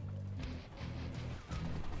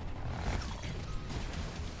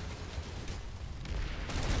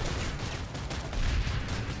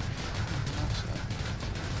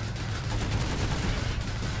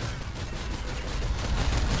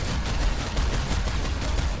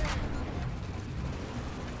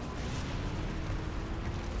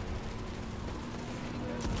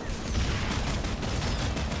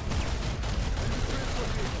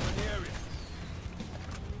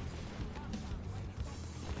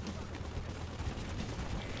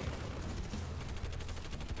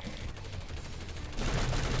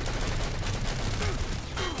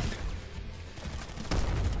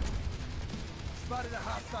 Spotted a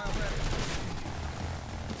hostile medic.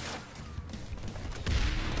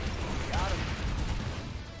 Got him.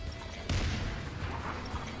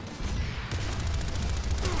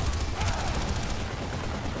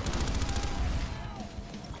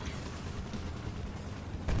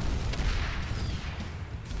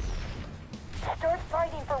 Start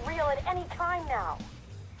fighting for real at any time now.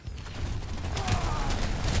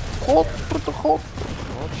 God,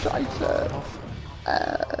 scheiße.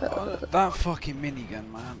 That fucking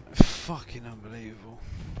minigun, man. Fucking unbelievable.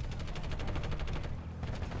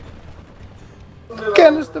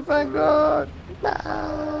 Canister Vanguard!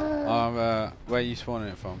 Where are you spawning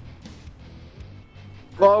it from?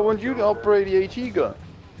 Well, I want you to operate the HE gun.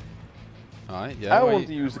 Alright, yeah. I want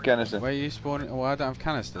to use the canister. Where are you spawning? Well, I don't have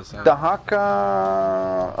canisters. So. The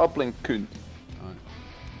Haka uplink kun. Alright.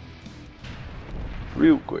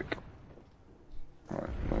 Real quick. Alright,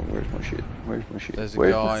 well, where's my shit? Where's my shit? There's a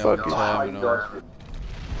Where's guy the on fucking terminal.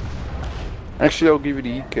 Actually, I'll give you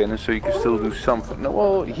the heat cannon so you can still do something. No,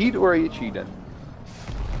 well, heat or HE then.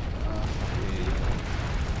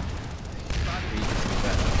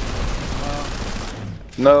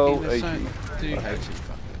 No, HE. Do HE,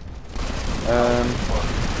 fuck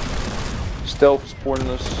Stealth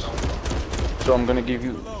spawnless. So I'm gonna give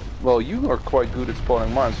you. Well, you are quite good at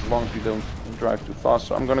spawning mines as long as you don't drive too fast.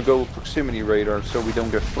 So I'm gonna go with proximity radar so we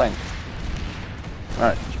don't get flanked.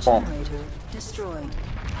 Alright, spawn. Generator destroyed.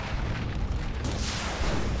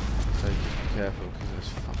 So just be careful because there's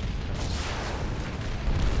fucking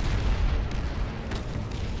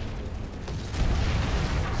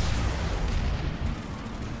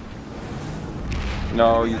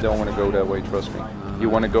No, you don't want to go that way, trust me. You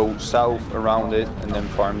want to go south around it and then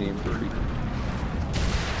farm the infantry.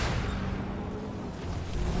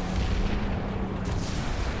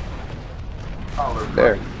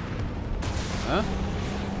 There. Huh? I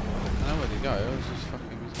don't know where to go. It was just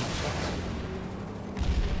fucking was not shots.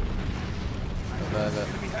 There, there.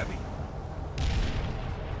 Enemy heavy.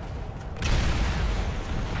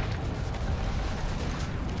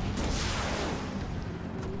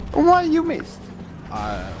 Why you missed?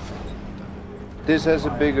 I This has a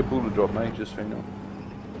bigger bullet drop, mate, just so you know.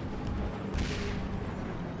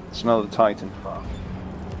 It's not a Titan.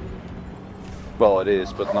 Well, it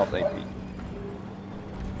is, but not AP.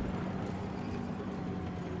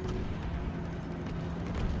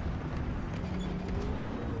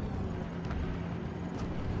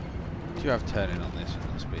 Do you have turning on this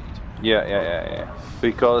and the speed? Yeah.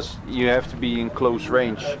 Because you have to be in close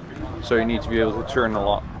range, so you need to be able to turn a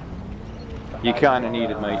lot. You kinda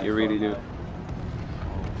need it, mate, you really do.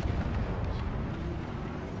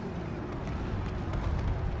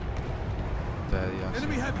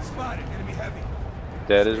 Enemy heavy spotted, enemy heavy.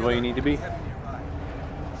 That is where you need to be.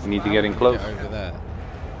 You need to get in close. Over there.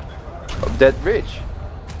 That ridge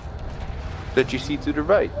that you see to the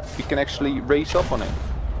right, you can actually race up on it.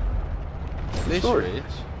 This ridge?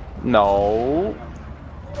 No,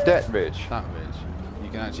 that ridge. That ridge. You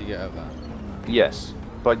can actually get up there. Yes,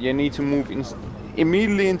 but you need to move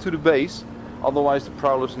immediately into the base, otherwise the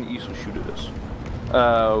prowlers and easel shoot at us.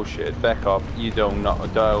 Oh shit! Back up. You don't.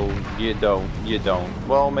 You don't.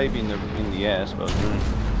 Well, maybe in the ass, but. I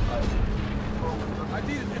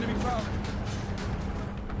need an enemy prowler.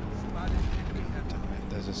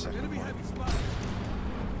 There's a second. Enemy heavy spotted.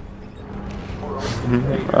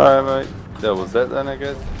 Alright, mate. That was that then, I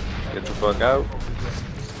guess. Get the fuck out.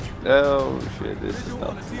 Oh shit! This is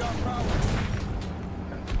not.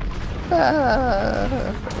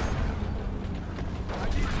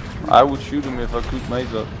 I would shoot him if I could, mate,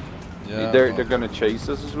 but yeah, they're gonna chase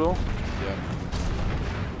us as well.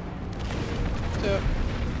 Yeah.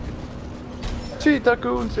 Cheetah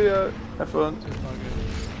Coon, see ya. Have fun.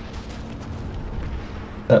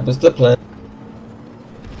 That was the plan.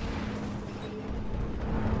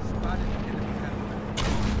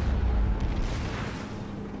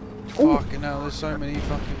 Fucking hell, there's so many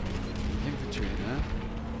fucking infantry in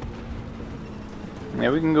there.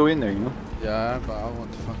 Yeah, we can go in there, you know. Yeah, but I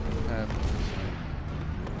want to fucking prepare for this. I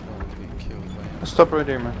don't want to get killed by him. Stop right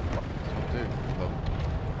there, man. Dude, well,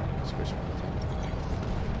 switch my time.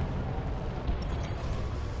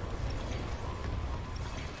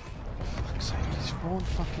 For fuck's sake, you spawn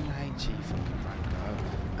fucking HE fucking Vanguard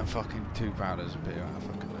and fucking 2 powders appear out of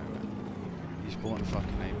fucking nowhere. You spawn a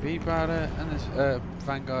fucking AP powder and there's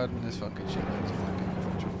Vanguard and there's fucking shitloads of fucking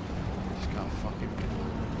infantry. You just can't fucking win.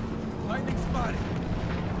 Lightning spotted.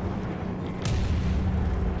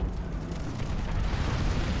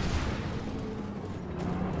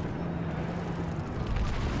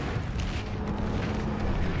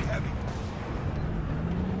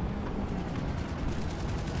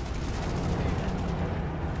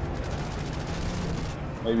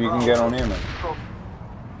 Maybe you can get on here, man.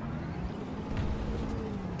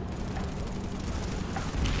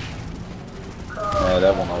 Yeah,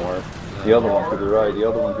 that one will work. The other one to the right, the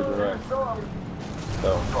other one to the right.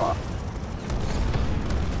 So.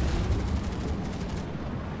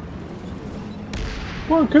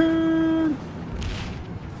 Working!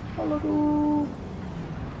 Hello!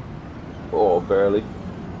 Oh, barely.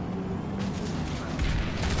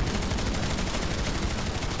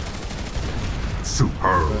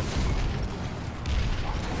 Superb.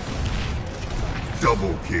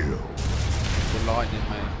 Double kill. The lightning,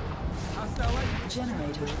 mate.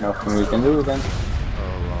 Generator. Nothing we can do then.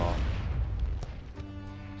 Oh,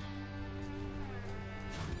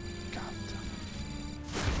 God damn.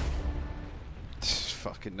 Just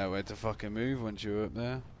fucking nowhere to fucking move once you're up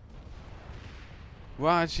there.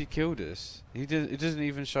 Well, actually killed us. It doesn't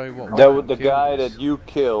even show what. The guy that you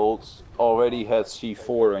killed already had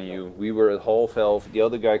C4 on you. We were at half health. The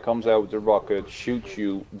other guy comes out with the rocket, shoots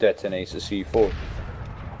you, detonates the C4.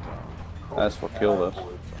 That's what killed us.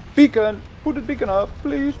 Beacon! Put the beacon up,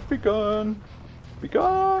 please, beacon!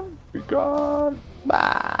 Beacon! Beacon!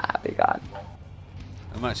 Bah, beacon!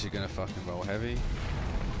 I'm actually gonna fucking roll heavy.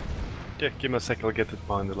 Yeah, give me a sec, I'll get it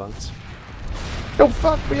behind the lines. Don't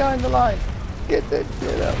fuck behind the line! Get that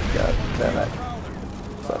shit out, god damn it.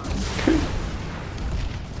 Fucking cool.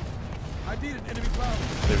 I need an enemy prowler.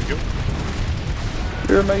 There we go.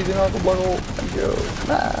 You're amazing, Uncle Buggle. Thank you.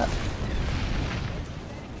 Nah.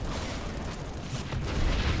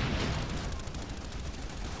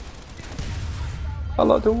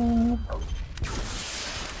 Hello.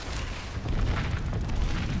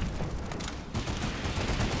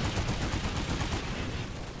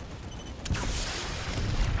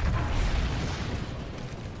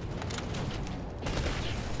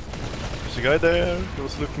 There's a guy there who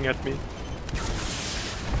was looking at me.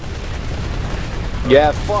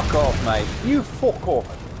 Yeah, fuck off, mate. You fuck off.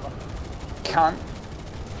 Cunt.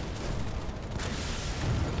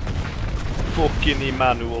 Fucking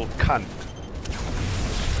Emmanuel cunt.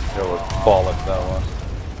 That was bollocks, that was.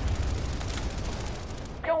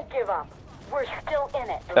 Don't give up. We're still in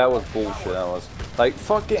it. That was bullshit, that was. Like,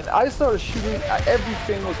 fucking, I started shooting,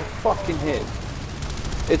 everything was a fucking hit.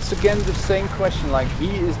 It's again the same question, like, he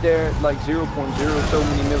is there, like, 0.0 so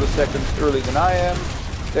many milliseconds earlier than I am,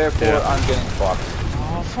 therefore I'm getting fucked.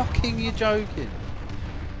 Oh, fucking, you're joking.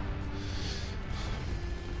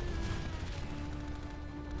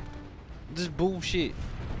 This is bullshit.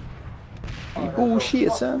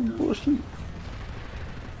 Bullshit, son, bullshit.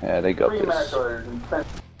 Yeah, they got this. Okay.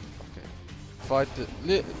 Fight to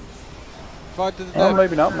the Oh, devil.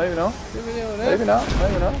 maybe not, maybe not. Maybe not,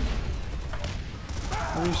 maybe not.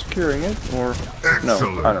 Are you securing it? Or... No,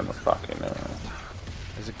 I don't know, fucking no.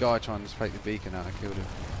 There's a guy trying to take the beacon out, I killed him.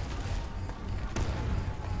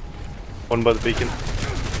 One by the beacon.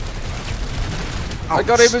 I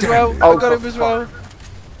got him as well, I got him as well.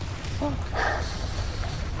 Fuck.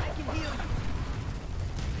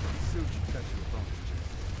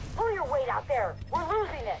 Pull your weight out there. We're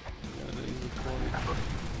losing it.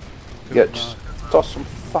 Yeah, just toss some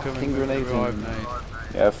fucking grenades in.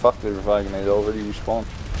 Yeah, fuck the revive grenade, already respawned.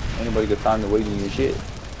 Anybody got time to wait in your shit?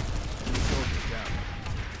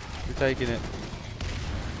 We're taking it.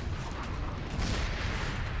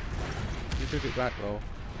 You took it back, roll.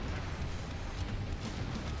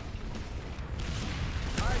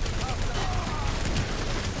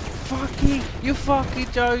 Fucking, you're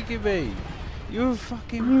fucking joking me. You're a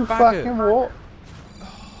fucking You faggot. fucking what?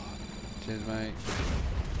 Cheers, mate.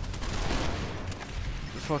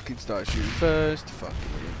 You fucking start shooting first. Fucking.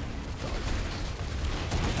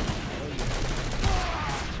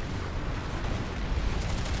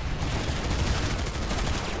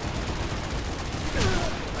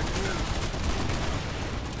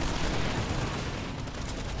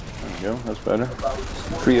 There you go, that's better.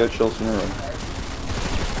 3 headshots in a row.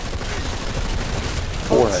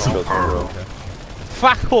 4 headshots in a row.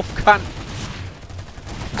 Fuck off, cunt!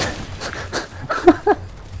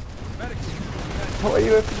 What are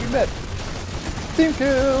you have to be met? Team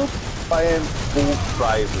kill! I am full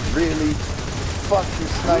private, really? Fucking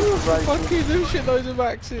sniper rifle. Fucking do shitloads of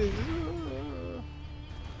axes!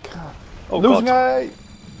 Oh, losing eye!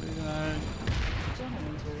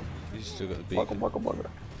 You still got the beacon. Blugger.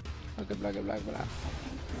 Blugger.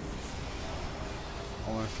 I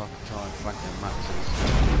wanna fucking try and flank them maxes.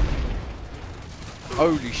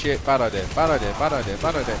 Holy shit, bad idea.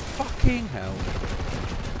 Fucking hell.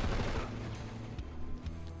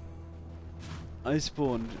 I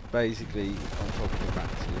spawned basically on top of the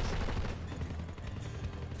maxes.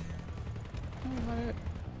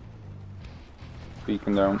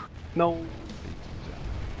 Beacon down. No.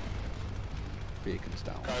 Beacon's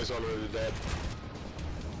down. Guy's already dead.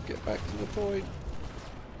 Get back to the point.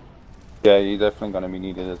 Yeah, you're definitely gonna be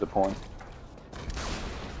needed at the point.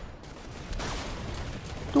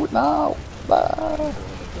 Do it now! Ah.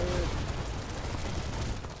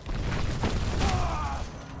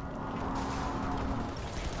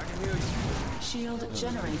 Shield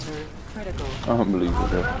generator critical.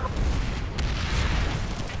 Unbelievable.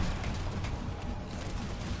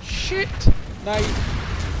 Shit! No.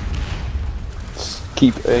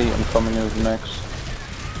 Keep A, I'm coming over next.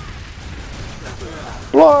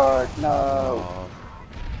 Blood! No! Oh.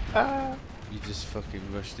 Ah. You just fucking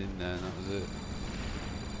rushed in there and that was it.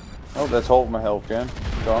 Oh, that's half my health again.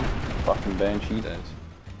 Gone. Fucking banshee. Dead.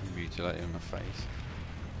 Mutilated in my face.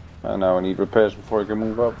 I know, I need repairs before I can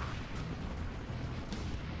move up.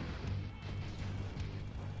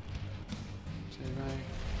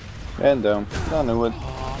 And down. I knew it.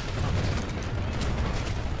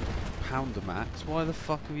 Pounder max? Why the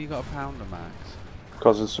fuck have you got a pounder max?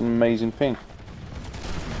 Because it's an amazing thing.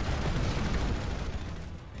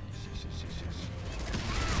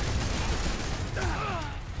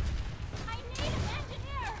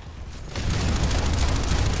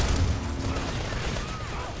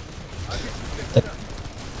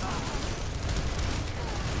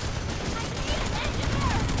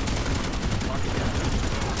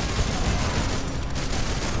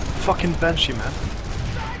 Fucking Banshee, man.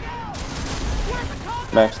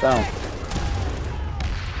 Max down.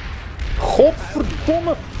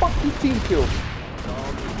 Godverdomme fucking team kill.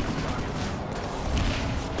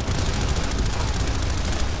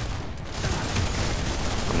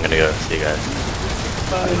 I'm gonna go. See you guys.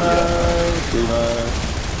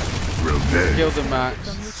 Revenge. Kill the max.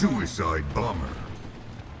 Suicide bomber.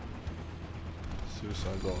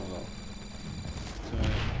 Suicide bomber.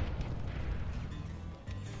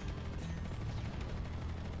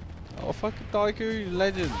 Oh fucking Daiku,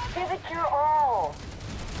 legend. Give it your all.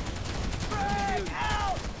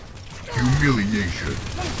 Humiliation.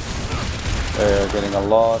 They're getting a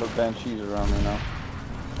lot of banshees around me now.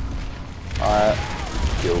 Alright.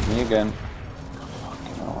 Killed me again.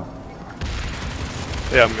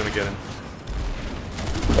 Yeah, I'm gonna get him.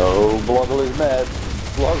 Oh, Bloggle is mad.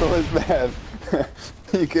 Bloggle is mad.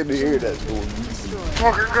 You can hear that one.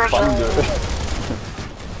 Thunder.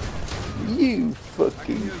 You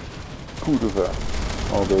fucking kurwa.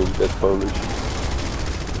 Although that's Polish.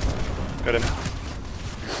 Got him.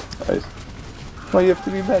 Nice. Why you have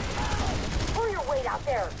to be mad? Pull your weight out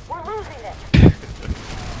there. We're losing it.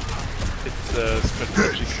 It's a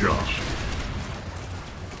strategic shot.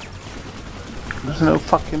 There's no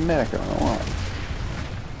fucking medic, I don't know why.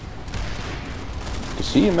 You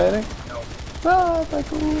see a medic? No. Ah,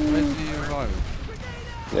 thank you. Where's the revival?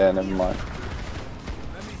 Yeah, never mind.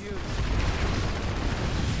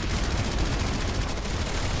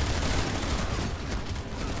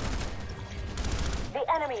 The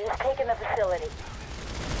enemy has taken the facility.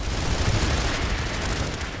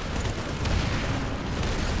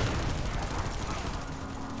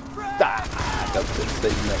 Ah, that's it. Stay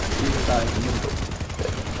next to you. Time in the middle.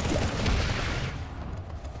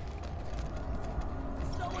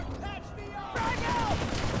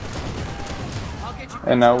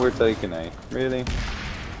 And now we're taking A. Really?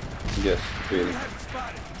 Yes, really.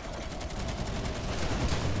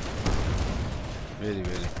 Really,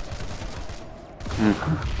 really.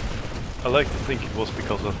 I like to think it was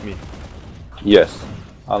because of me. Yes,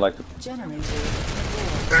 I like it.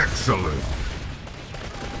 Excellent.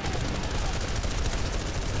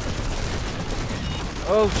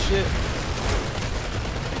 Oh shit!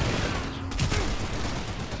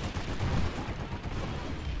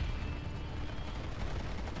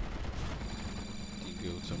 You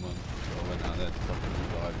killed someone, so I went out there to fucking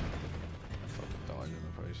revive him. I fucking died in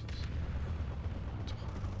the process.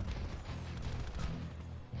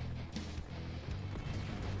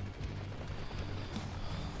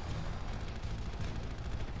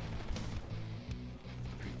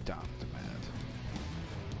 Damned mad.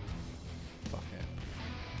 Fuck it.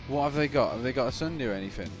 What have they got? Have they got a Sunday or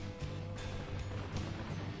anything?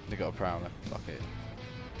 They got a Prowler. Fuck it.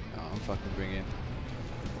 No, I'm fucking bringing.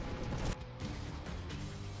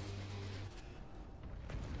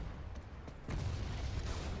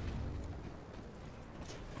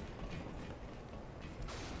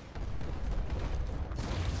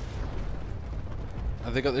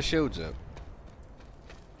 Have they got the shields up?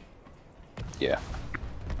 Yeah.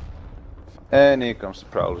 And here comes the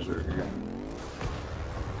Prowler again.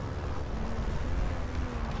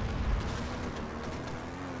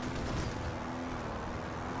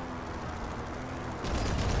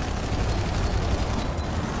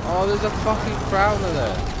 Oh, there's a fucking Prowler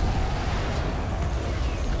there.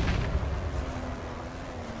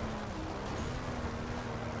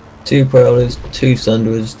 Two Prowlers, two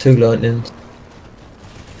Thunderers, two Lightnings.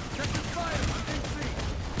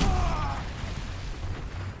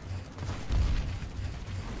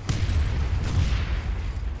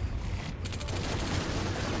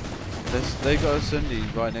 They got a Sunday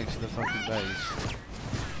right next to the fucking base.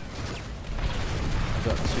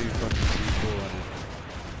 Got two fucking C4 on it.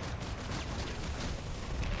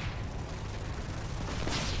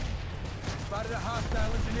 Spotted a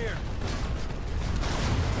hostile engineer.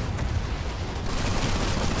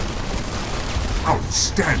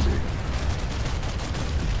 Outstanding.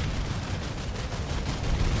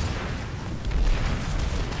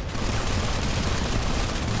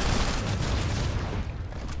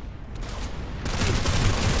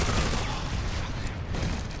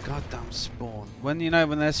 Goddamn spawn. When you know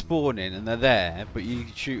when they're spawning and they're there, but you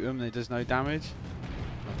shoot them, it does no damage.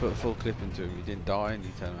 I put a full clip into him, he didn't die, and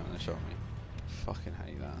he turned around and shot me. Fucking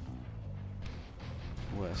hate that.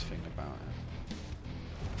 Worst thing about it.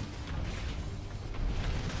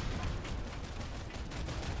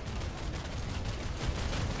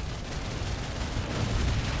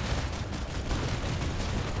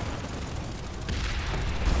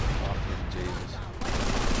 Fucking Jesus.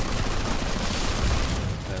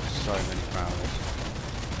 There's so many Prowlers.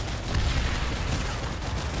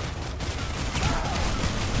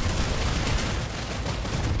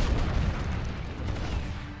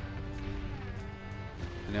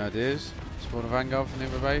 Any ideas? Spawn a Vanguard from the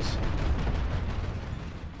other base?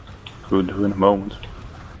 Could do in a moment.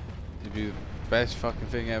 It'd be the best fucking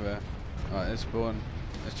thing ever. Alright, let's spawn.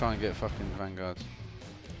 Let's try and get fucking Vanguards.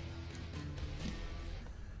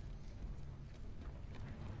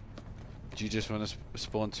 Do you just want to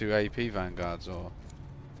spawn two AP Vanguards or?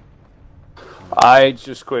 I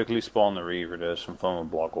just quickly spawned the Reaver. There's some fun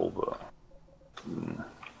with Bloggle, but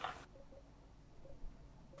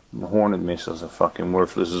the Hornet missiles are fucking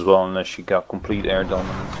worthless as well unless you got complete air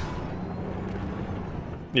dominance.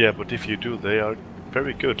 Yeah, but if you do, they are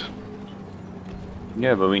very good.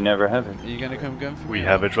 Yeah, but we never have it. Are you gonna come gun for me? We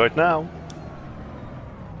have it right now.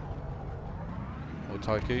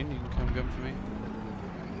 Tycoon, you can come gun for me.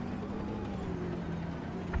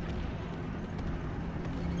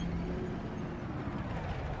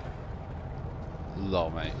 Lol,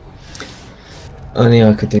 mate. Only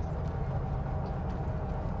I could do.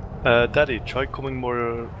 Daddy, try coming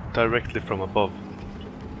more directly from above.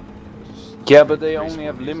 Yeah, but they only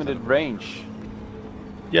have limited range.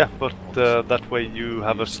 Yeah, but that way you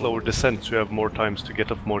have a slower descent, so you have more times to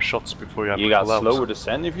get off more shots before you have to You got pull out. slower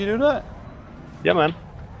descent if you do that? Yeah, man.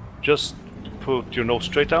 Just put your nose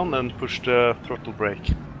straight down and push the throttle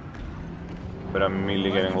brake. But I'm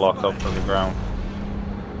immediately getting locked up from the ground.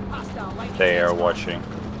 They are watching.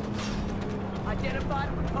 Identified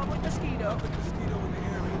a Republic mosquito. Mosquito in the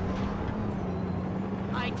area.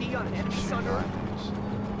 ID on an enemy sunder.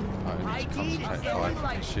 I need to concentrate so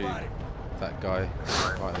I can shoot that guy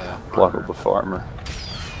right there. Block up the farmer.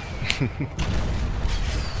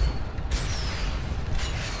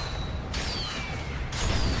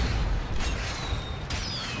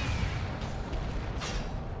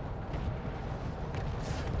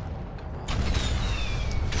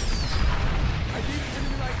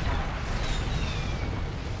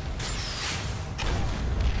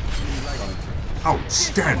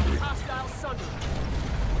 Outstanding. Hostile sunder.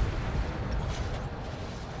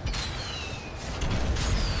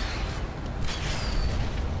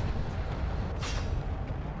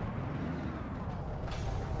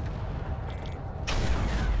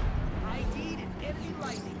 ID'd an enemy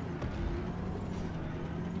lightning.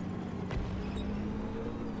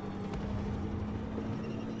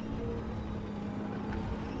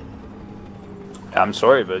 I'm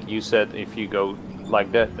sorry, but you said if you go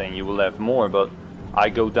like that, then you will have more, but I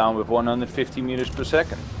go down with 150 meters per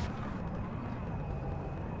second.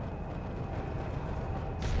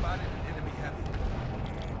 Spotted an enemy heavy.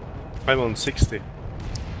 I'm on 60.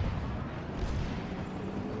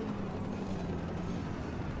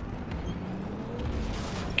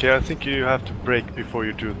 Okay, I think you have to brake before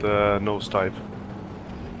you do the nosedive.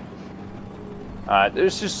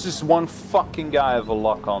 There's just this one fucking guy with a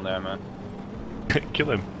lock on there, man.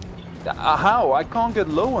 Kill him. How? I can't get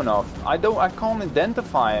low enough. I can't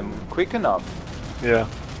identify him quick enough. Yeah.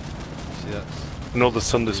 See, that's... And all the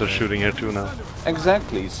Sundays are shooting here too now.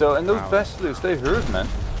 Exactly. So, and those bastards, they hurt, man.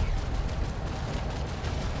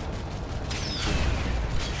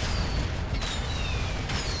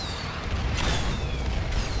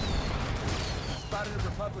 Spotted a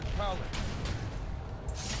Republic prowler.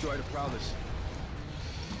 Destroyed a prowlers.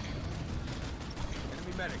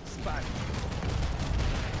 Enemy medic spotted.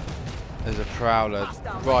 There's a prowler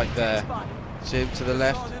right there. See him to the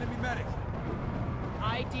left? Enemy medic.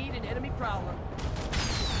 ID'd an enemy prowler.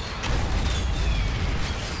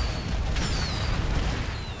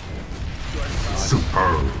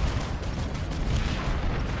 Superb.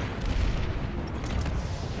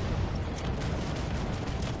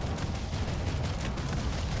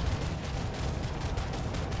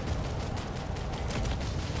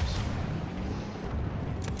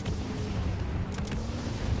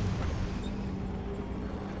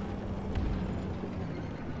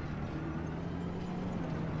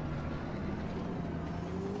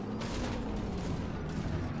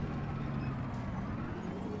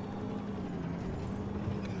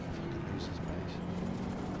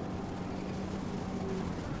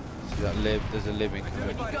 See that lib? There's a lib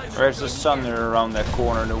incoming. There's the Sunder around that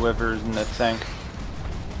corner, the whoever's in that tank.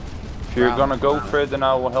 If you're gonna go for it, then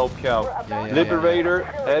I will help you out. Liberator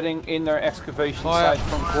heading in their excavation site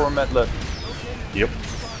from Cormet left. Yep.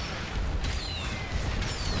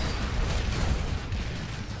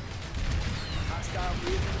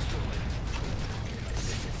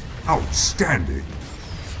 Outstanding.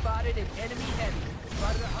 Spotted an enemy heavy.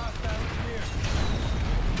 Spotted a hostile engineer.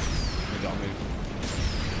 We gotta move.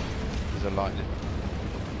 There's a lightning.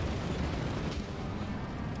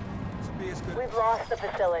 We've lost the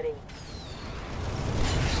facility.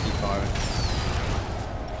 Keep firing.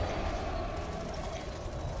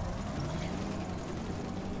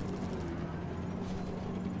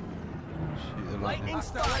 Shoot the lightning. Lightning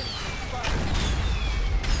spotted.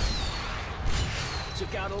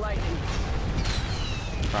 Took out a lightning.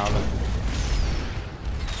 Prowler.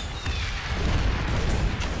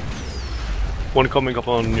 One coming up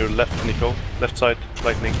on your left, Nico. Left side,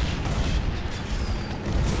 lightning.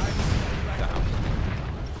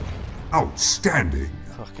 Outstanding.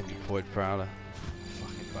 Fucking deployed prowler.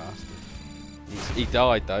 Fucking bastard. He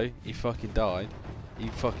died though. He fucking died. He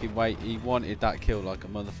fucking he wanted that kill like a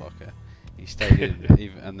motherfucker. He stayed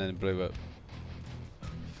in and then blew up.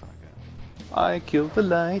 Fuck it. I killed the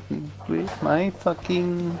lightning with my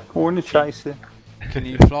fucking Hornet Scheisse. Can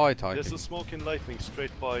you fly, Tycoon? There's a smoking lightning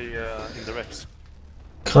straight by in the Rex.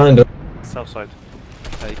 Kind of. South side.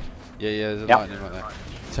 Take. Yeah, there's a Yep. lightning right there.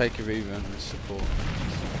 Take a rerun and support.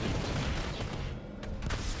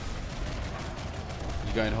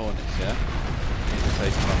 You going Hornets, yeah? You can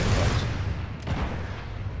take Hornets.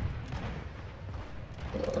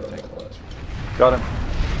 Got him.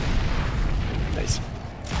 Nice.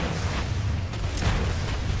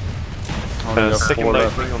 Only got Second 4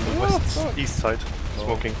 left. lightning on the west east side.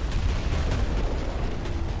 Smoking.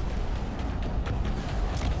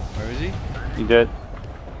 Where is he? He dead.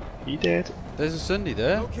 He dead. There's a Sunday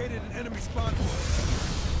there. Located an enemy spawn point.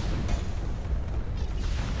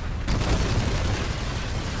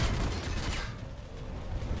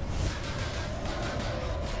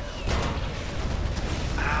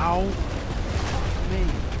 Ow! Me.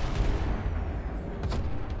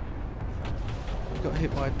 We got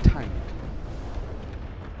hit by a tank.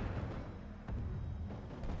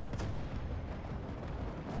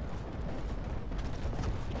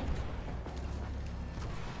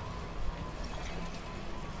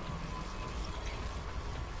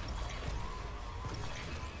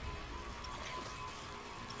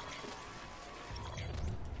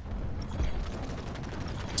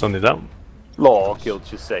 Sunday down. Law killed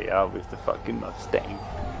Chisea with the fucking Mustang.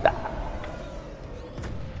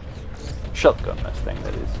 Shotgun Mustang,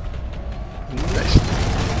 that is. Nice.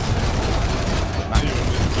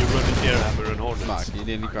 You run the air hammer and Hornets. Mark, you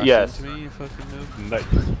nearly crashed Yes. into me, you fucking noob. Nice.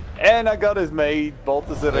 And I got his mate,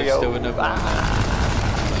 Baltasar. There's still another one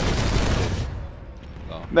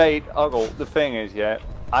there. Mate, Uggle, the thing is, yeah,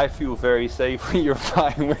 I feel very safe when you're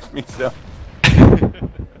flying with me, so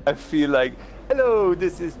I feel like, hello,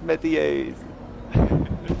 this is Métiers.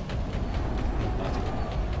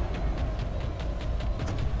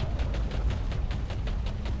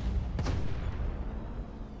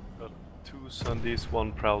 Got 2 Sundays,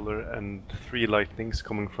 1 Prowler, and 3 lightnings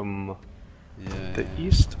coming from the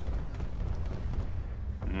east.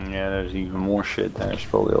 Yeah, there's even more shit. There's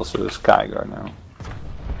probably also a Skyguard now.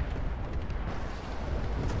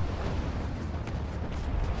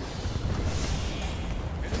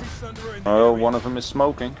 Oh, one of them is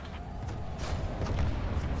smoking.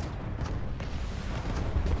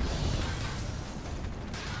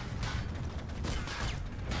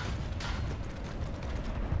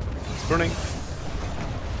 It's burning.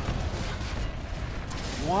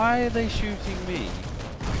 Why are they shooting me?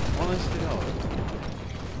 Honest to God.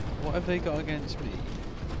 What have they got against me?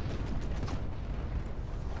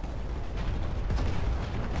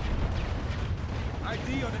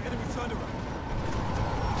 ID on the enemy Thunderer.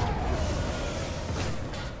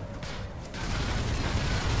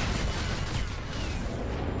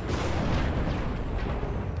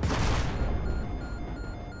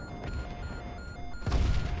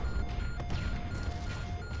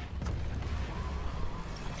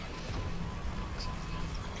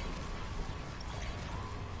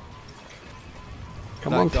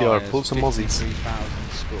 Come on, TR, pull some mozzies.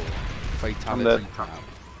 53,000 score. Fatality proud.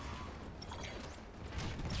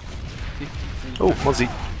 Oh, mozzie.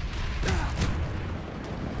 The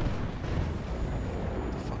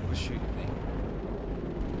fuck was shooting me?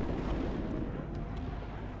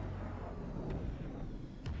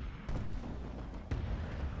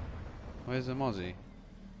 Where's the mozzie?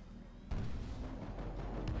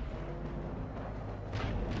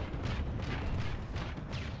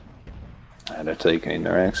 And they're taking in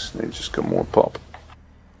their X, they just got more pop.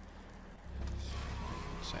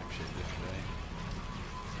 Same shit different day.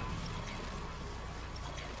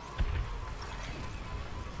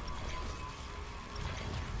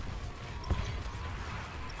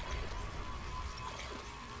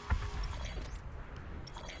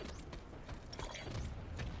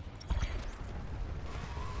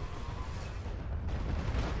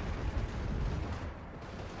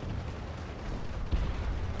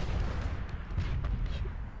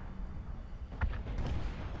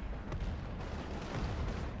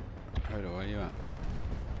 Where are you at?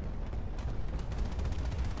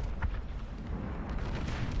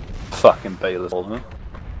 Fucking Bayless, huh?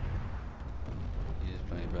 He is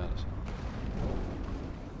playing Bayless.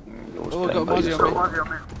 Oh, I got a mozzie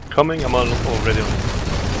on me. Coming, I'm already on it.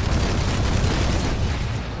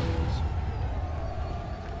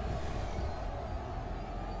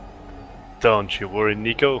 Don't you worry,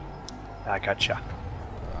 Nico. I gotcha.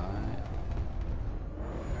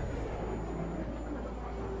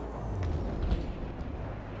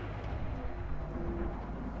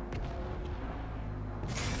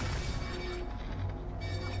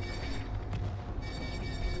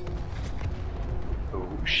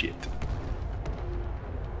 Oh shit.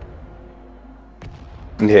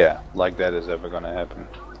 Yeah, like that is ever gonna happen.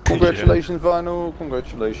 Congratulations, Vinyl.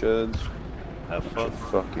 Congratulations. Have fun.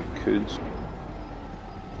 Fucking kids.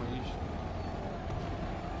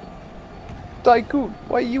 Tycoon,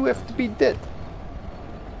 why you have to be dead?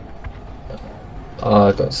 Ah,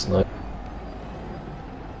 I got sniped.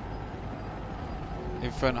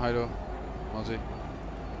 In front, Hydo. Mozzie.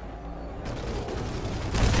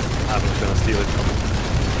 I was gonna steal it from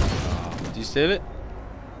him. Did you steal it?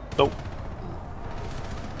 Nope.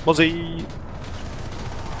 Mozzie!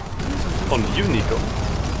 On you, Nico.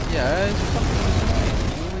 Yeah, it's fucking annoying.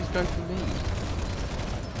 You always go for me.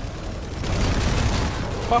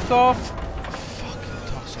 Fuck off! Fucking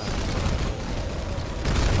tosser.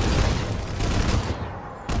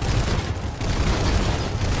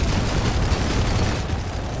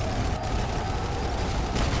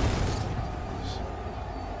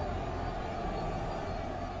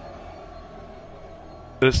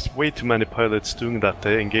 There's way too many pilots doing that.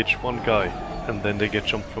 They engage one guy, and then they get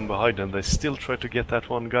jumped from behind, and they still try to get that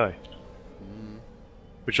one guy.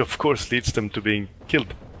 Which of course leads them to being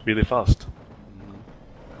killed really fast.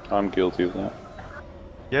 I'm guilty of that.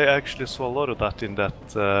 Yeah, I actually saw a lot of that in that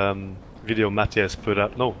video Matthias put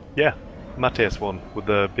out. No, yeah, Matthias won with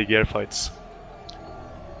the big air fights.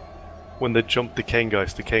 When they jumped the KAIN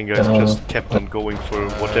guys just kept on going for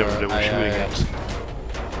whatever they were shooting at.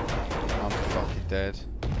 I'm fucking dead.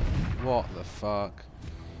 What the fuck?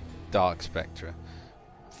 Dark Spectre.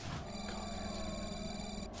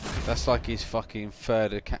 That's like his fucking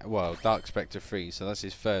third account. Well, Dark Spectre 3, so that's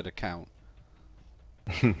his third account.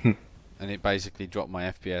 And it basically dropped my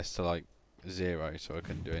FPS to like 0, so I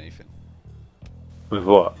couldn't do anything. With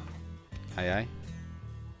what? AA?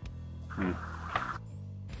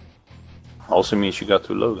 Also means you got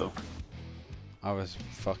too low though. I was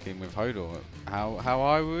fucking with Hodor. How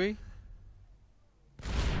high were we?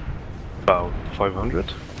 About 500.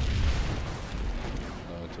 No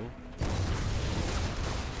at all.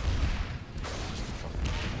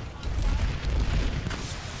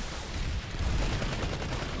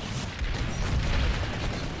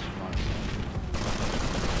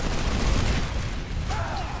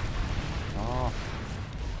 Oh.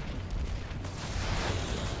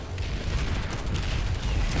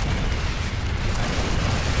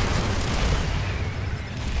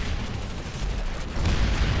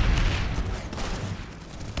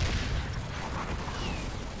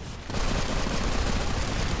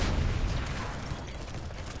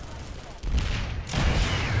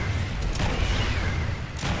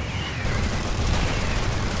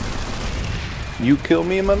 You kill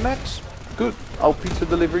me in my max? Good. I'll pizza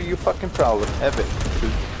deliver you fucking prowler. Have it.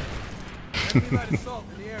 Good.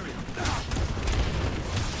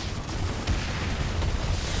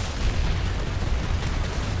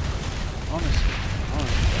 Honestly,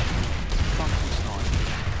 fucking snipe.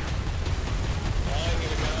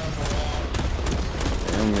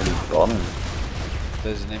 I'm really gone.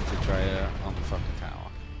 There's an infiltrator on the fucking tower,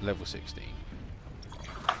 level 16.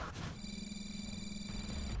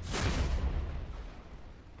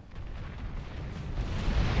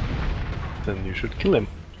 Then you should kill him.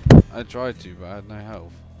 I tried to, but I had no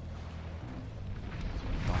health.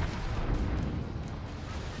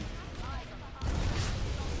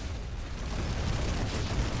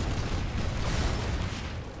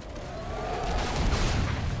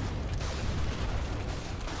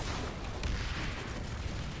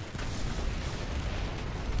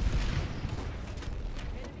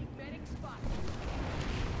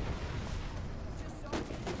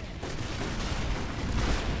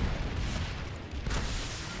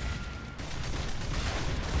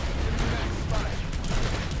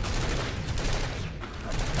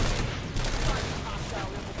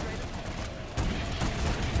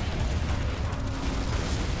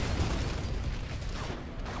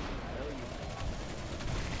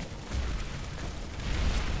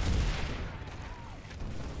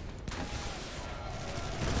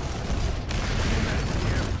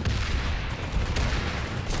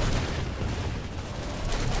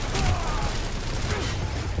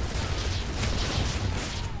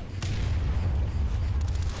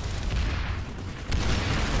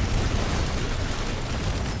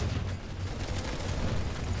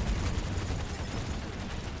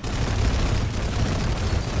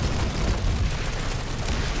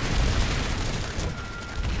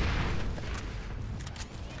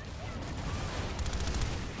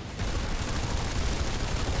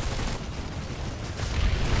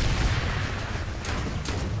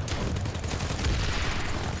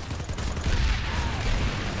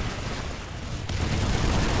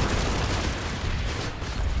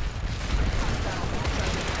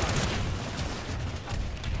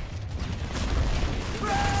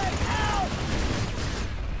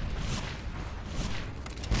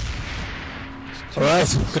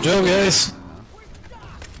 Alright, good job guys.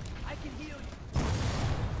 I can heal you.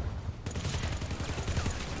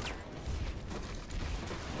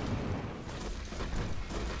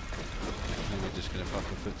 And we're just gonna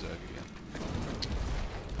fucking foot zerg again.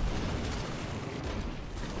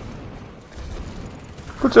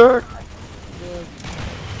 Footwork!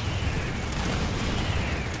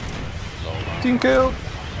 Team kill!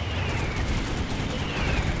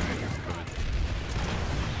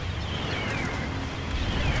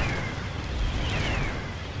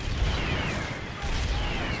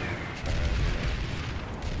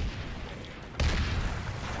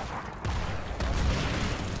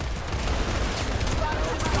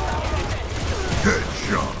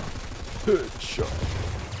 Headshot. Headshot.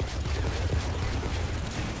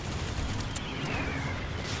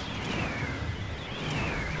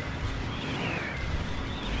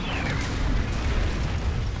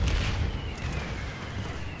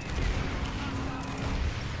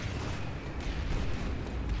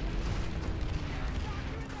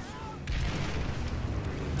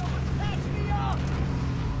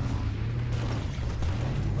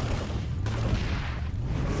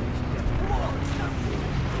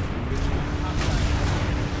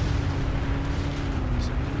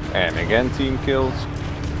 And again, team kills.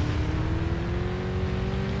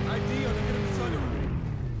 ID on the enemy side of it.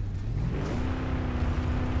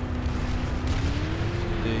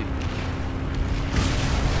 Indeed.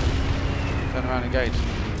 Turn around, engage.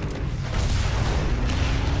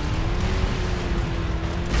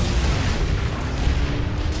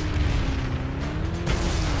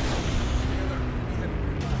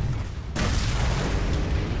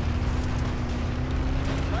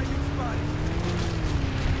 Lightning spotted.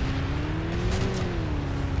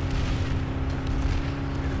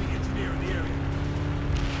 Enemy engineer in the area.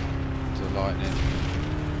 To the lightning.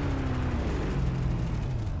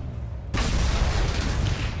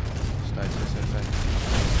 Stay.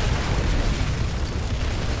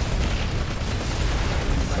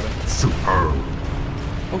 Superb.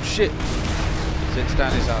 Oh shit!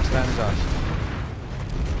 Stand his ass, stand his ass.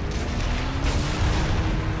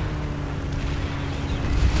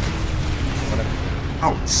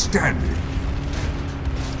 Outstanding.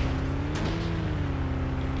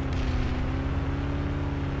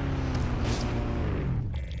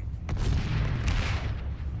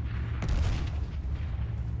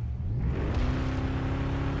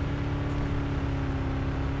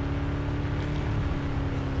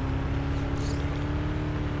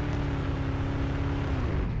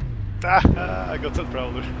 I got that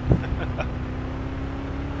prowler.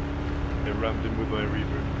 I rammed him with my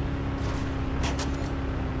reaver.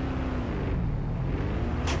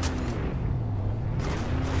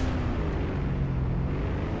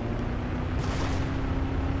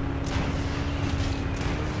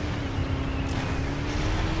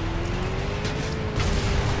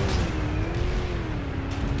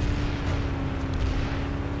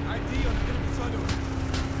 ID on the enemy side of it.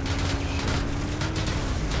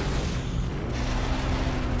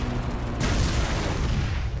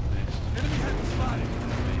 Enemy heavy spotted.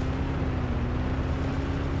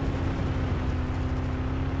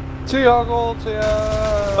 Tiago,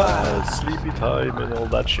 Tiago! Sleepy time and all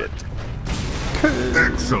that shit.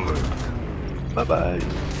 Excellent. Bye bye.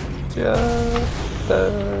 Yeah.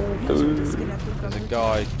 Disconnected from There's a your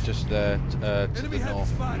guy just there to the Enemy heavy north.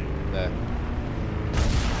 spotted. There.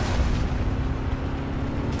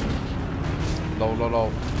 Lol.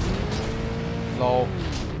 Lol.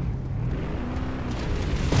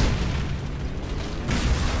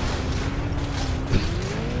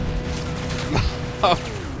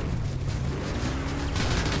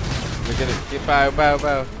 We're gonna get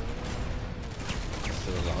bow.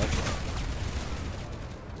 Still alive.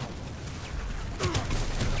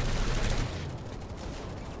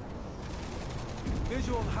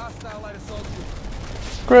 Visual on hostile light assault unit.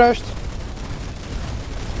 Crashed.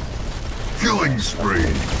 Killing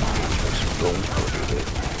spree.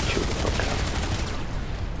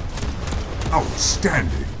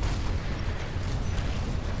 Outstanding.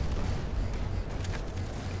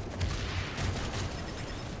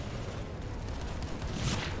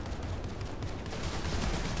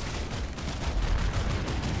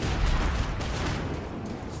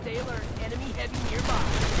 Stay alert. Enemy heavy nearby.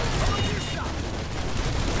 Hold your shot.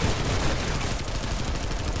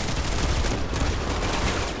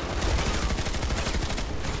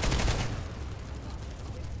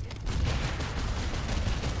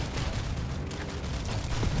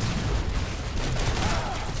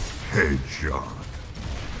 Headshot.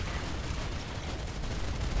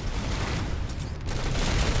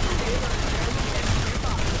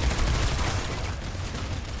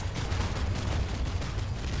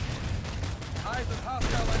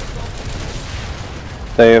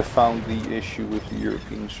 They have found the issue with the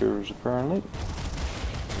European servers apparently.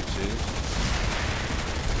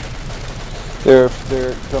 They're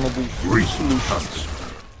gonna do 3 solutions,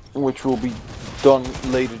 which will be done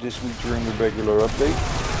later this week during the regular update.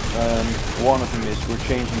 And one of them is we're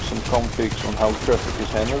changing some configs on how traffic is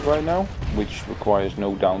handled right now, which requires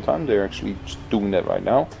no downtime. They're actually doing that right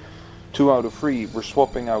now. 2 out of 3, we're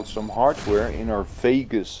swapping out some hardware in our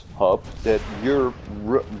Vegas hub that Europe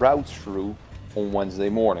routes through on Wednesday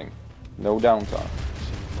morning. No downtime.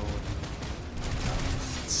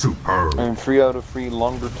 Superb. And 3 out of 3,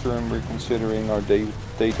 longer term, we're considering our data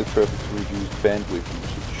traffic to reduce bandwidth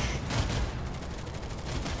usage.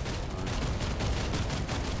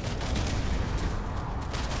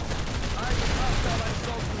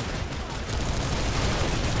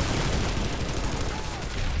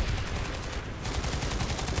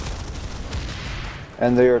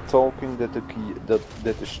 And they are talking that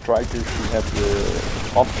the strikers should have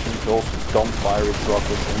the option to also dump pirate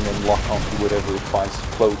rockets and then lock onto whatever it finds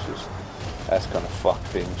closest. That's gonna fuck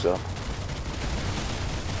things up.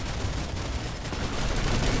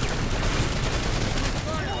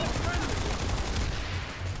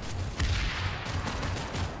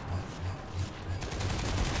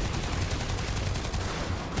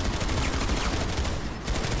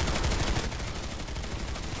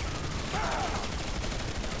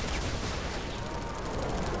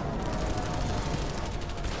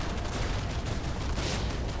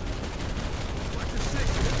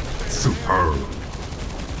 Superb.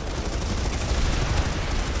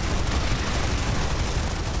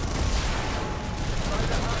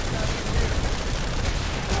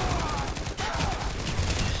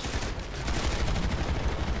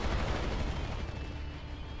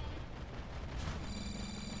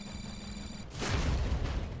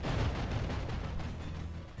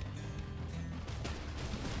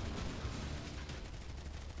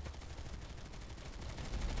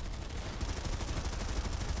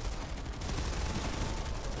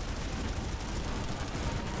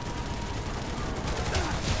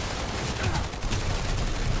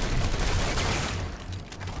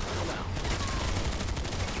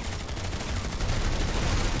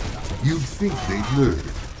 You'd think they'd learn.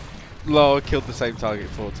 Lol, I killed the same target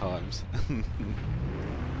 4 times.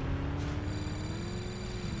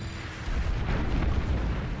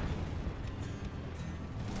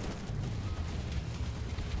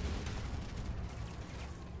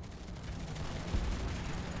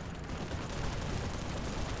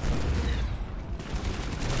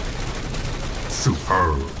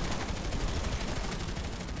 Superb.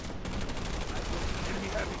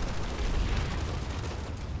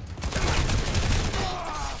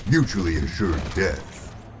 Mutually assured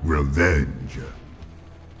death. Revenge.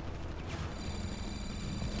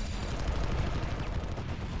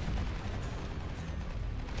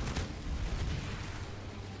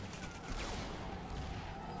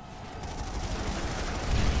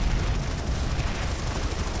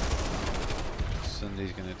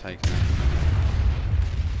 Sunday's gonna take him.